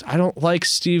I don't like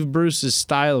Steve Bruce's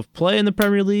style of play in the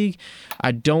Premier League.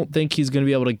 I don't think he's going to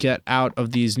be able to get out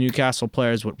of these Newcastle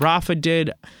players what Rafa did.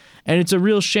 And it's a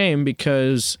real shame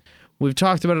because we've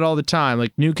talked about it all the time.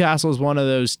 Like, Newcastle is one of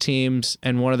those teams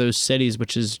and one of those cities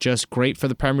which is just great for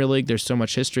the Premier League. There's so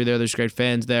much history there. There's great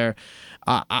fans there.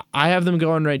 I have them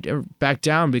going right back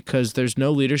down because there's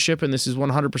no leadership, and this is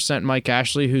 100% Mike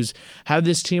Ashley, who's had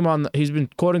this team he's been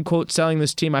quote-unquote selling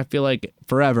this team, I feel like,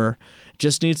 forever.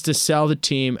 Just needs to sell the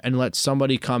team and let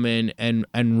somebody come in and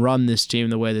run this team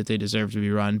the way that they deserve to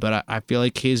be run. But I feel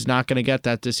like he's not going to get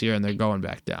that this year, and they're going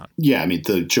back down. Yeah, I mean,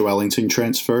 the Joe Ellington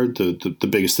transfer, the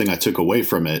biggest thing I took away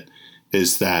from it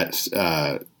is that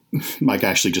Mike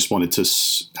Ashley just wanted to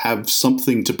have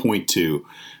something to point to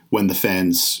when the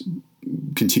fans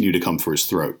continue to come for his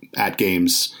throat. At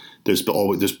games, there's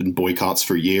been boycotts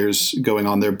for years going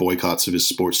on there, boycotts of his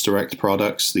Sports Direct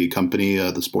products, the company,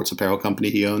 the sports apparel company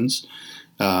he owns.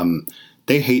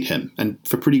 They hate him, and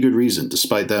for pretty good reason,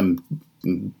 despite them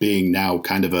being now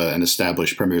kind of an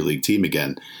established Premier League team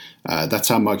again. That's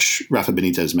how much Rafa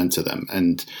Benitez meant to them.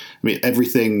 And I mean,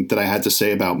 everything that I had to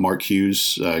say about Mark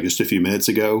Hughes just a few minutes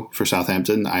ago for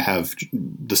Southampton, I have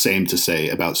the same to say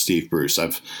about Steve Bruce.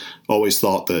 I've always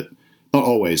thought that, not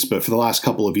always, but for the last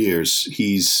couple of years,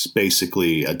 he's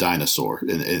basically a dinosaur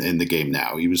in the game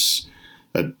now. He was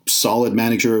a solid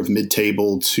manager of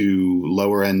mid-table to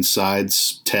lower-end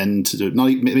sides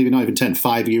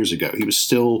 5 years ago. He was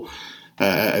still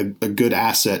a good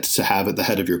asset to have at the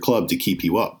head of your club to keep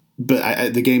you up.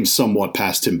 But the game somewhat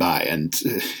passed him by, and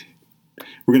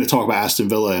we're going to talk about Aston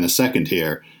Villa in a second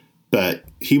here, but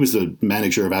he was the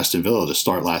manager of Aston Villa to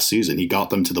start last season. He got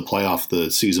them to the playoff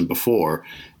the season before,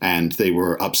 and they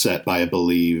were upset by, I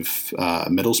believe,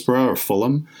 Middlesbrough or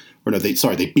Fulham. Or no, they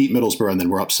beat Middlesbrough and then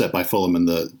were upset by Fulham in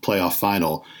the playoff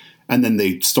final. And then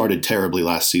they started terribly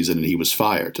last season, and he was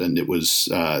fired. And it was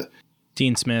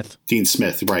Dean Smith. Dean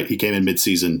Smith, right. He came in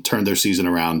mid-season, turned their season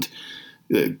around,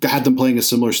 had them playing a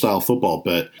similar style football,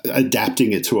 but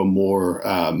adapting it to a more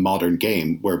modern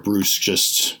game where Bruce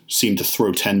just seemed to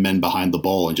throw 10 men behind the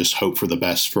ball and just hope for the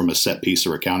best from a set piece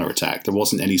or a counterattack. There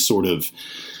wasn't any sort of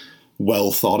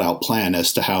well thought out plan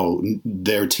as to how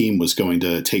their team was going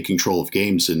to take control of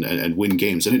games and win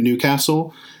games. And at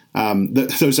Newcastle,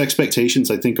 those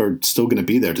expectations, I think, are still going to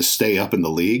be there to stay up in the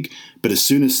league. But as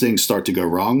soon as things start to go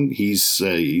wrong, his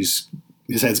head's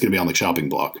going to be on the chopping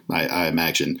block, I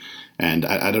imagine. And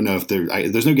I don't know if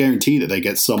there's no guarantee that they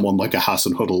get someone like a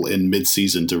Hassan Huddle in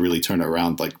mid-season to really turn it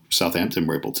around like Southampton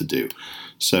were able to do.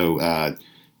 So,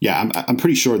 yeah, I'm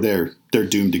pretty sure they're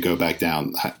doomed to go back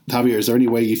down. Javier, is there any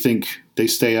way you think they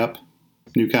stay up,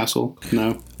 Newcastle?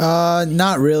 No?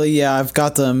 Not really. Yeah, I've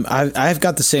got them. I've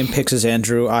got the same picks as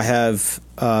Andrew. I have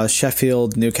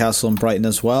Sheffield, Newcastle, and Brighton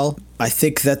as well. I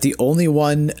think that the only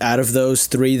one out of those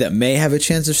three that may have a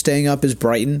chance of staying up is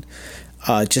Brighton,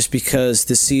 just because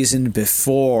the season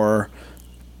before,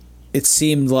 it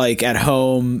seemed like at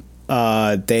home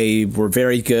they were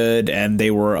very good and they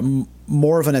were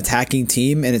more of an attacking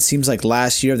team, and it seems like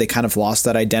last year they kind of lost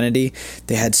that identity.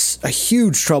 They had a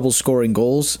huge trouble scoring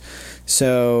goals,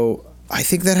 so I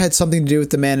think that had something to do with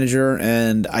the manager,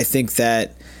 and I think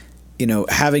that, you know,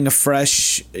 having a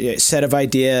fresh set of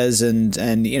ideas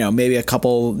and you know, maybe a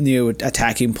couple new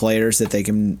attacking players that they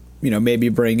can, you know, maybe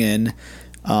bring in,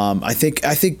 I think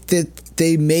that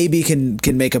they maybe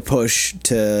can make a push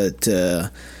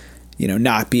to you know,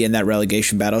 not be in that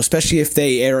relegation battle, especially if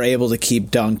they are able to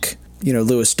keep Dunk, you know,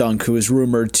 Lewis Dunk, who is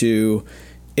rumored to,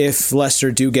 if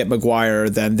Leicester do get Maguire,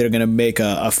 then they're going to make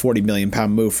a £40 million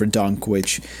move for Dunk,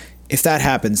 which, if that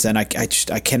happens, then I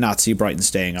cannot see Brighton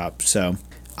staying up. So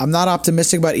I'm not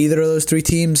optimistic about either of those three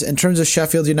teams. In terms of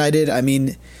Sheffield United, I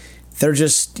mean, they're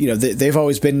just, they've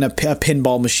always been a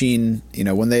pinball machine.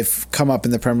 When they've come up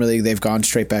in the Premier League, they've gone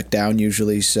straight back down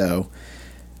usually. So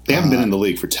they haven't been in the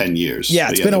league for 10 years. Yeah,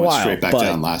 it's been a while. Straight back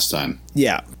down last time.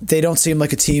 Yeah, they don't seem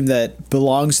like a team that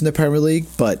belongs in the Premier League.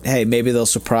 But hey, maybe they'll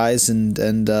surprise and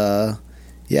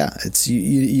it's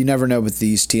you never know with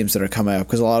these teams that are coming up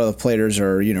because a lot of the players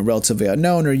are relatively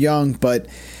unknown or young, but.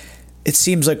 It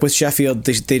seems like with Sheffield,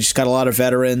 they just got a lot of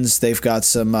veterans. They've got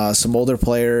some older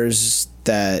players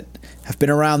that have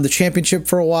been around the Championship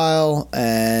for a while,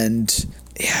 and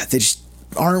they just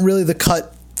aren't really the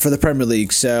cut for the Premier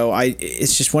League. So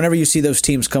it's just whenever you see those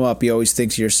teams come up, you always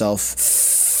think to yourself,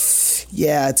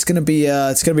 it's gonna be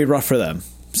rough for them.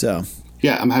 So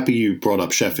yeah, I'm happy you brought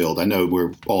up Sheffield. I know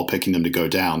we're all picking them to go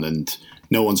down, and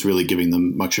no one's really giving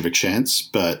them much of a chance,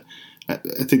 but I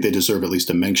think they deserve at least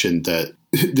a mention that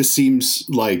this seems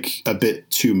like a bit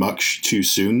too much too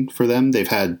soon for them. They've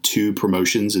had 2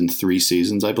 promotions in 3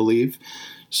 seasons, I believe.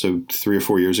 So 3 or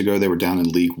 4 years ago, they were down in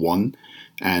League One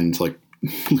and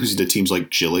losing to teams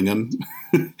like Gillingham.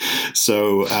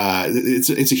 So it's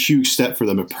a huge step for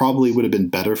them. It probably would have been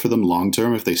better for them long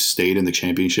term if they stayed in the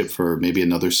Championship for maybe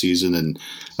another season and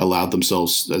allowed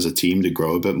themselves as a team to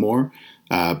grow a bit more.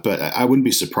 But I wouldn't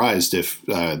be surprised if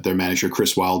their manager,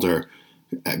 Chris Wilder,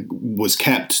 was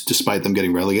kept despite them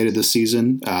getting relegated this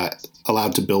season,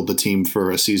 allowed to build the team for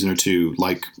a season or two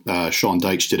like Sean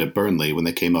Dyche did at Burnley when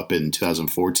they came up in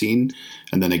 2014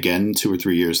 and then again 2 or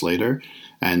 3 years later.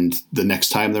 And the next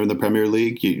time they're in the Premier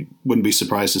League, you wouldn't be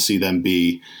surprised to see them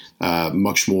be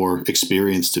much more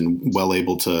experienced and well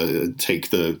able to take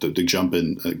the jump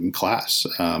in class.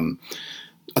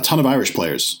 A ton of Irish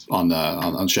players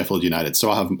on Sheffield United, so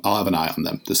I'll have an eye on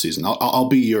them this season. I'll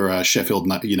be your Sheffield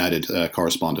United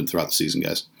correspondent throughout the season,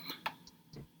 guys.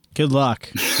 Good luck.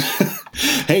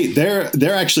 Hey,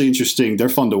 they're actually interesting. They're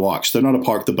fun to watch. They're not a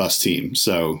park the bus team,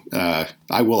 so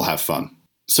I will have fun.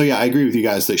 So yeah, I agree with you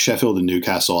guys that Sheffield and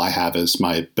Newcastle I have as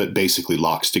my basically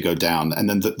locks to go down, and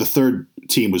then the third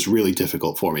team was really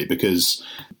difficult for me because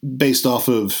based off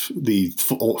of the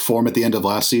form at the end of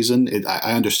last season,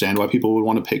 I understand why people would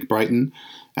want to pick Brighton,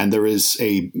 and there is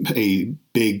a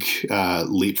big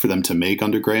leap for them to make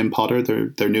under Graham Potter,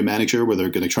 their new manager, where they're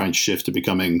going to try and shift to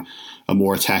becoming a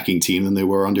more attacking team than they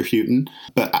were under Houghton.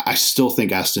 But I still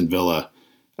think Aston Villa,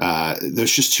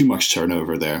 there's just too much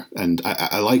turnover there, and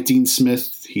I like Dean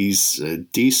Smith. He's a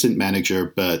decent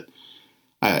manager, but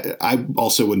I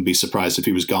also wouldn't be surprised if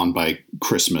he was gone by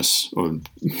Christmas, or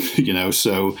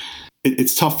so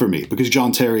it's tough for me because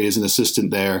John Terry is an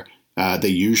assistant there. They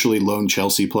usually loan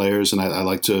Chelsea players, and I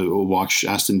like to watch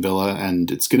Aston Villa, and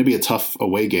it's going to be a tough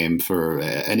away game for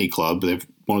any club. They have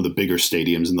one of the bigger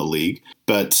stadiums in the league.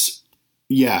 But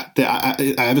yeah,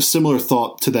 I have a similar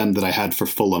thought to them that I had for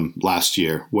Fulham last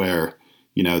year, where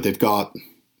they've got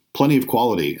plenty of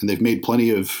quality, and they've made plenty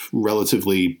of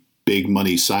relatively big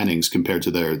money signings compared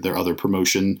to their other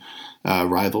promotion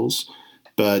rivals.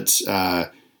 But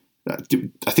I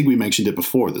think we mentioned it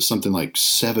before that something like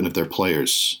 7 of their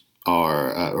players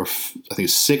or I think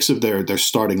 6 of their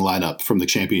starting lineup from the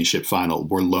Championship final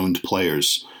were loaned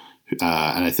players.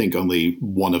 And I think only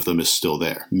one of them is still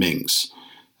there, Mings.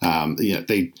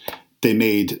 They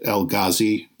made El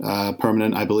Ghazi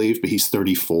permanent, I believe, but he's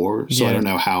 34, so I don't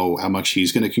know how much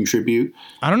he's going to contribute.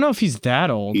 I don't know if he's that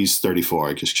old. He's 34,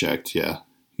 I just checked, yeah.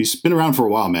 He's been around for a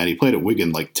while, man. He played at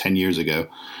Wigan like 10 years ago.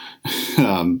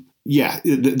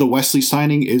 The Wesley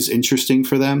signing is interesting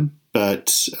for them,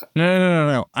 but...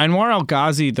 No. Anwar El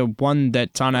Ghazi, the one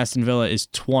that's on Aston Villa, is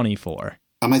 24.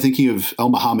 Am I thinking of El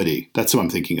Mohammedi? That's who I'm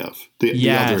thinking of. The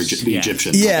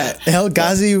Egyptian. Yeah, El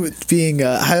Ghazi being.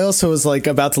 I also was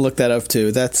about to look that up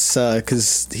too. That's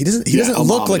because he doesn't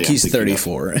look like he's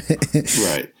 34.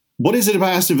 Right. What is it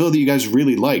about Aston Villa that you guys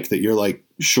really like that you're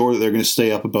sure that they're going to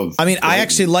stay up above? I mean, I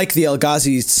actually like the El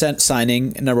Ghazi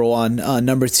signing, number one.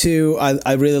 Number two,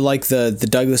 I really like the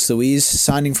Douglas Luiz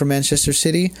signing from Manchester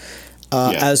City.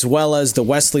 As well as the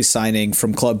Wesley signing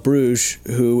from Club Brugge,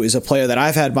 who is a player that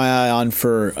I've had my eye on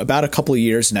for about a couple of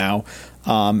years now,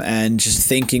 and just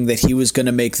thinking that he was going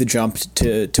to make the jump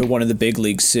to one of the big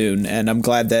leagues soon. And I'm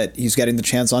glad that he's getting the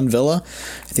chance on Villa.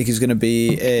 I think he's going to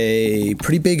be a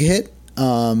pretty big hit.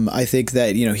 I think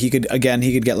that he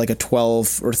could get like a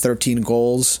 12 or 13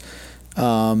 goals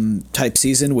type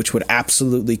season, which would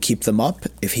absolutely keep them up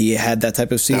if he had that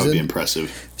type of season. That would be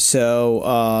impressive.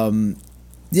 So.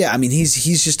 Yeah, I mean,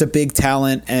 he's just a big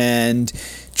talent, and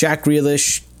Jack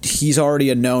Grealish, he's already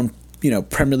a known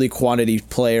Premier League quantity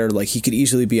player. Like, he could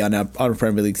easily be on a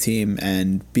Premier League team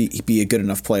and be a good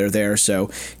enough player there. So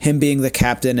him being the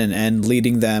captain and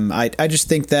leading them, I just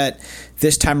think that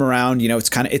this time around,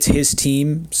 it's his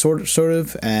team sort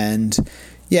of, and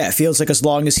yeah, it feels like as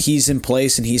long as he's in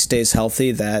place and he stays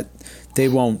healthy, that they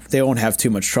won't have too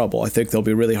much trouble. I think they'll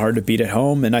be really hard to beat at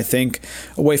home, and I think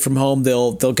away from home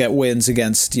they'll get wins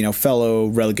against fellow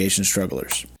relegation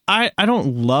strugglers. I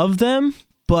don't love them,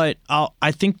 but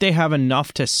I think they have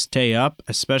enough to stay up,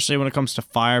 especially when it comes to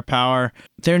firepower.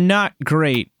 They're not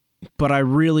great, but I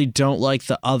really don't like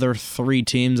the other three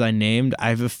teams I named. I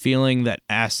have a feeling that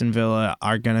Aston Villa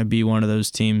are going to be one of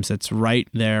those teams that's right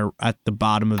there at the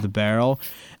bottom of the barrel.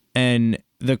 And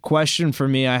the question for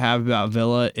me I have about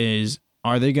Villa is,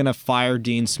 are they going to fire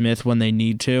Dean Smith when they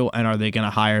need to, and are they going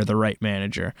to hire the right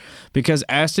manager? Because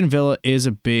Aston Villa is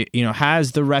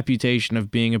has the reputation of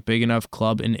being a big enough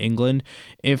club in England.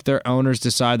 If their owners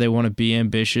decide they want to be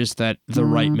ambitious, that the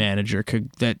right manager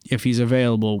that if he's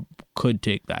available, could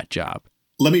take that job.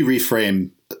 Let me reframe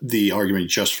the argument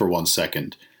just for 1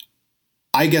 second.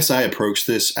 I guess I approach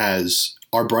this as,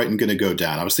 are Brighton going to go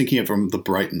down? I was thinking it from the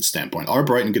Brighton standpoint. Are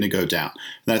Brighton going to go down?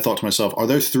 And then I thought to myself, are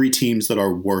there three teams that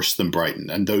are worse than Brighton?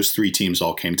 And those three teams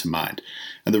all came to mind.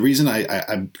 And the reason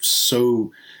I'm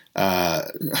so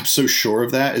sure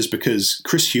of that is because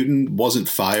Chris Hughton wasn't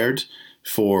fired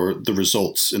for the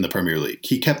results in the Premier League.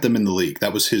 He kept them in the league.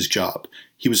 That was his job.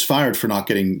 He was fired for not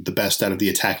getting the best out of the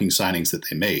attacking signings that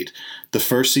they made. The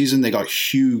first season, they got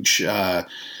huge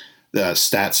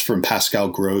stats from Pascal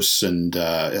Gross and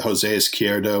Jose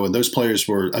Izquierdo, and those players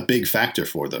were a big factor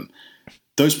for them.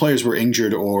 Those players were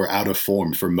injured or out of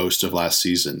form for most of last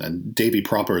season, and Davy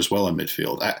Proper as well in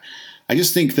midfield. I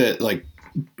just think that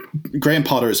Graham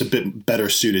Potter is a bit better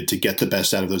suited to get the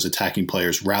best out of those attacking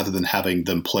players rather than having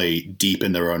them play deep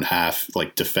in their own half,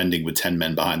 like defending with 10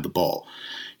 men behind the ball.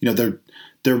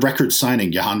 Their record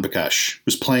signing, Johan Bakash,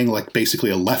 was playing like basically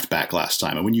a left back last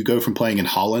time. And when you go from playing in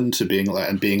Holland to being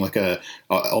like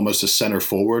almost a center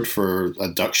forward for a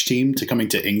Dutch team to coming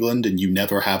to England and you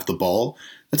never have the ball,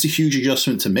 that's a huge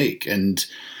adjustment to make. And,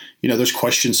 there's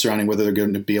questions surrounding whether they're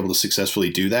going to be able to successfully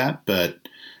do that. But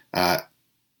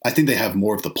I think they have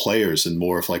more of the players and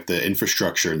more of like the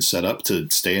infrastructure and setup to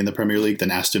stay in the Premier League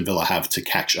than Aston Villa have to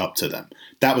catch up to them.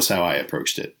 That was how I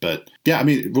approached it. But yeah, I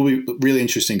mean, it will be really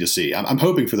interesting to see. I'm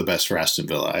hoping for the best for Aston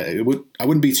Villa. I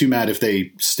wouldn't be too mad if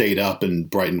they stayed up and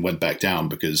Brighton went back down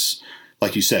because,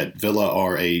 like you said, Villa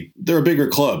they're a bigger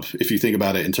club if you think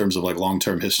about it in terms of like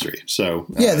long-term history. So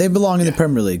yeah, they belong in the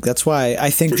Premier League. That's why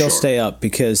I think they'll stay up,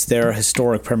 because they're a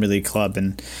historic Premier League club,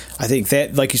 and I think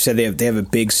that, like you said, they have a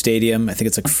big stadium. I think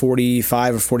it's like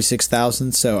 45 or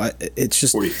 46,000. So it's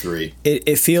just 43.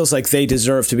 It feels like they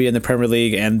deserve to be in the Premier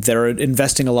League, and they're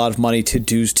investing a lot of money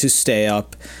to stay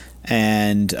up.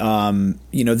 And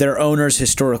their owners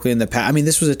historically in the past, I mean,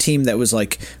 this was a team that was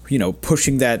like,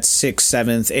 pushing that 6th,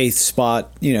 7th, 8th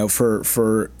spot,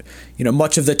 for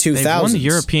much of the 2000s. They won the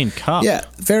European Cup. Yeah,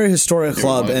 very historic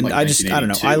club, and like I don't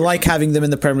know. I like having them in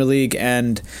the Premier League,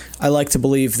 and I like to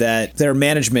believe that their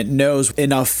management knows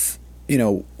enough,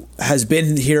 has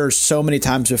been here so many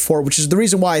times before, which is the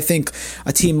reason why I think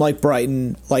a team like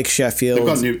Brighton, like Sheffield,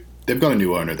 they've got a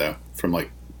new owner though from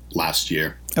like last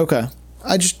year. Okay.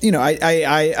 I just,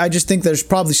 I just think there's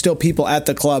probably still people at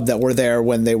the club that were there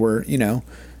when they were,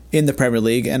 in the Premier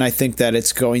League. And I think that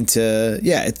it's going to,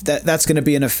 that's going to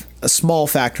be a small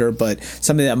factor, but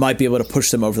something that might be able to push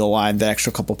them over the line, the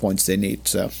extra couple points they need.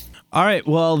 So. All right,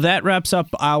 well, that wraps up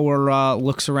our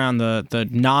looks around the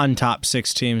non-top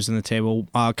 6 teams in the table.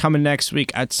 Coming next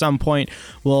week, at some point,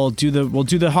 we'll do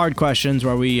the hard questions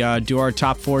where we do our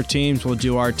top 4 teams. We'll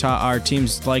do our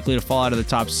teams likely to fall out of the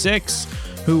top 6.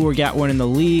 Who will get winning the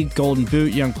league, Golden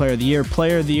Boot, Young Player of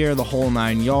the Year, the whole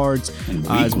 9 yards.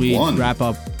 As we wrap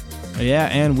up. Yeah,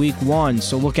 and week 1.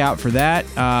 So look out for that.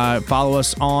 Follow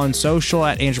us on social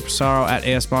at Andrew Pissarro, at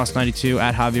ASMoss92,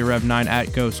 at JavierRev9,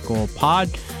 at Ghost Goal Pod.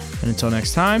 And until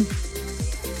next time.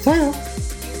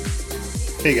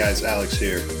 Hey guys, Alex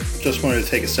here. Just wanted to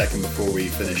take a second before we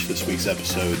finish this week's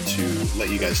episode to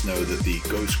let you guys know that the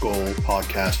Ghost Goal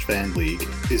Podcast Fan League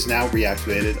is now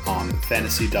reactivated on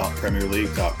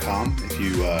fantasy.premierleague.com. If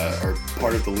you are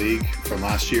part of the league from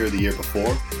last year or the year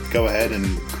before, go ahead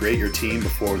and create your team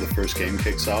before the first game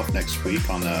kicks off next week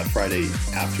on Friday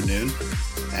afternoon.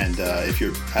 And if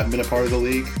you haven't been a part of the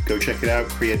league, go check it out,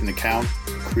 create an account,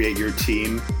 create your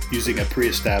team, using a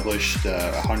pre-established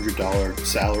 $100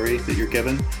 salary that you're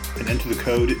given, and enter the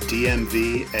code DMVNZ0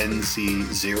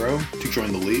 to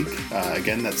join the league.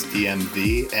 Again, that's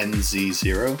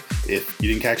DMVNZ0. If you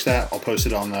didn't catch that, I'll post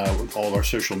it on all of our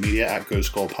social media at Go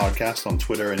Skull Podcast on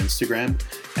Twitter and Instagram,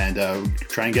 and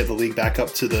try and get the league back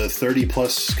up to the 30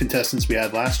 plus contestants we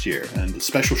had last year. And a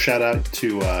special shout out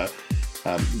to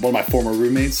one of my former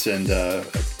roommates and a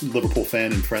Liverpool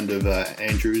fan and friend of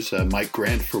Andrew's, Mike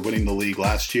Grant, for winning the league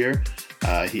last year.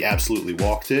 He absolutely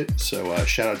walked it, so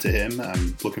shout out to him.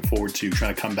 I'm looking forward to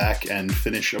trying to come back and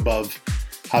finish above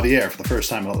Javier for the first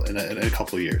time in a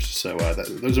couple of years. So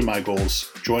those are my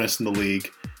goals. Join us in the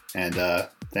league, and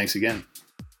thanks again.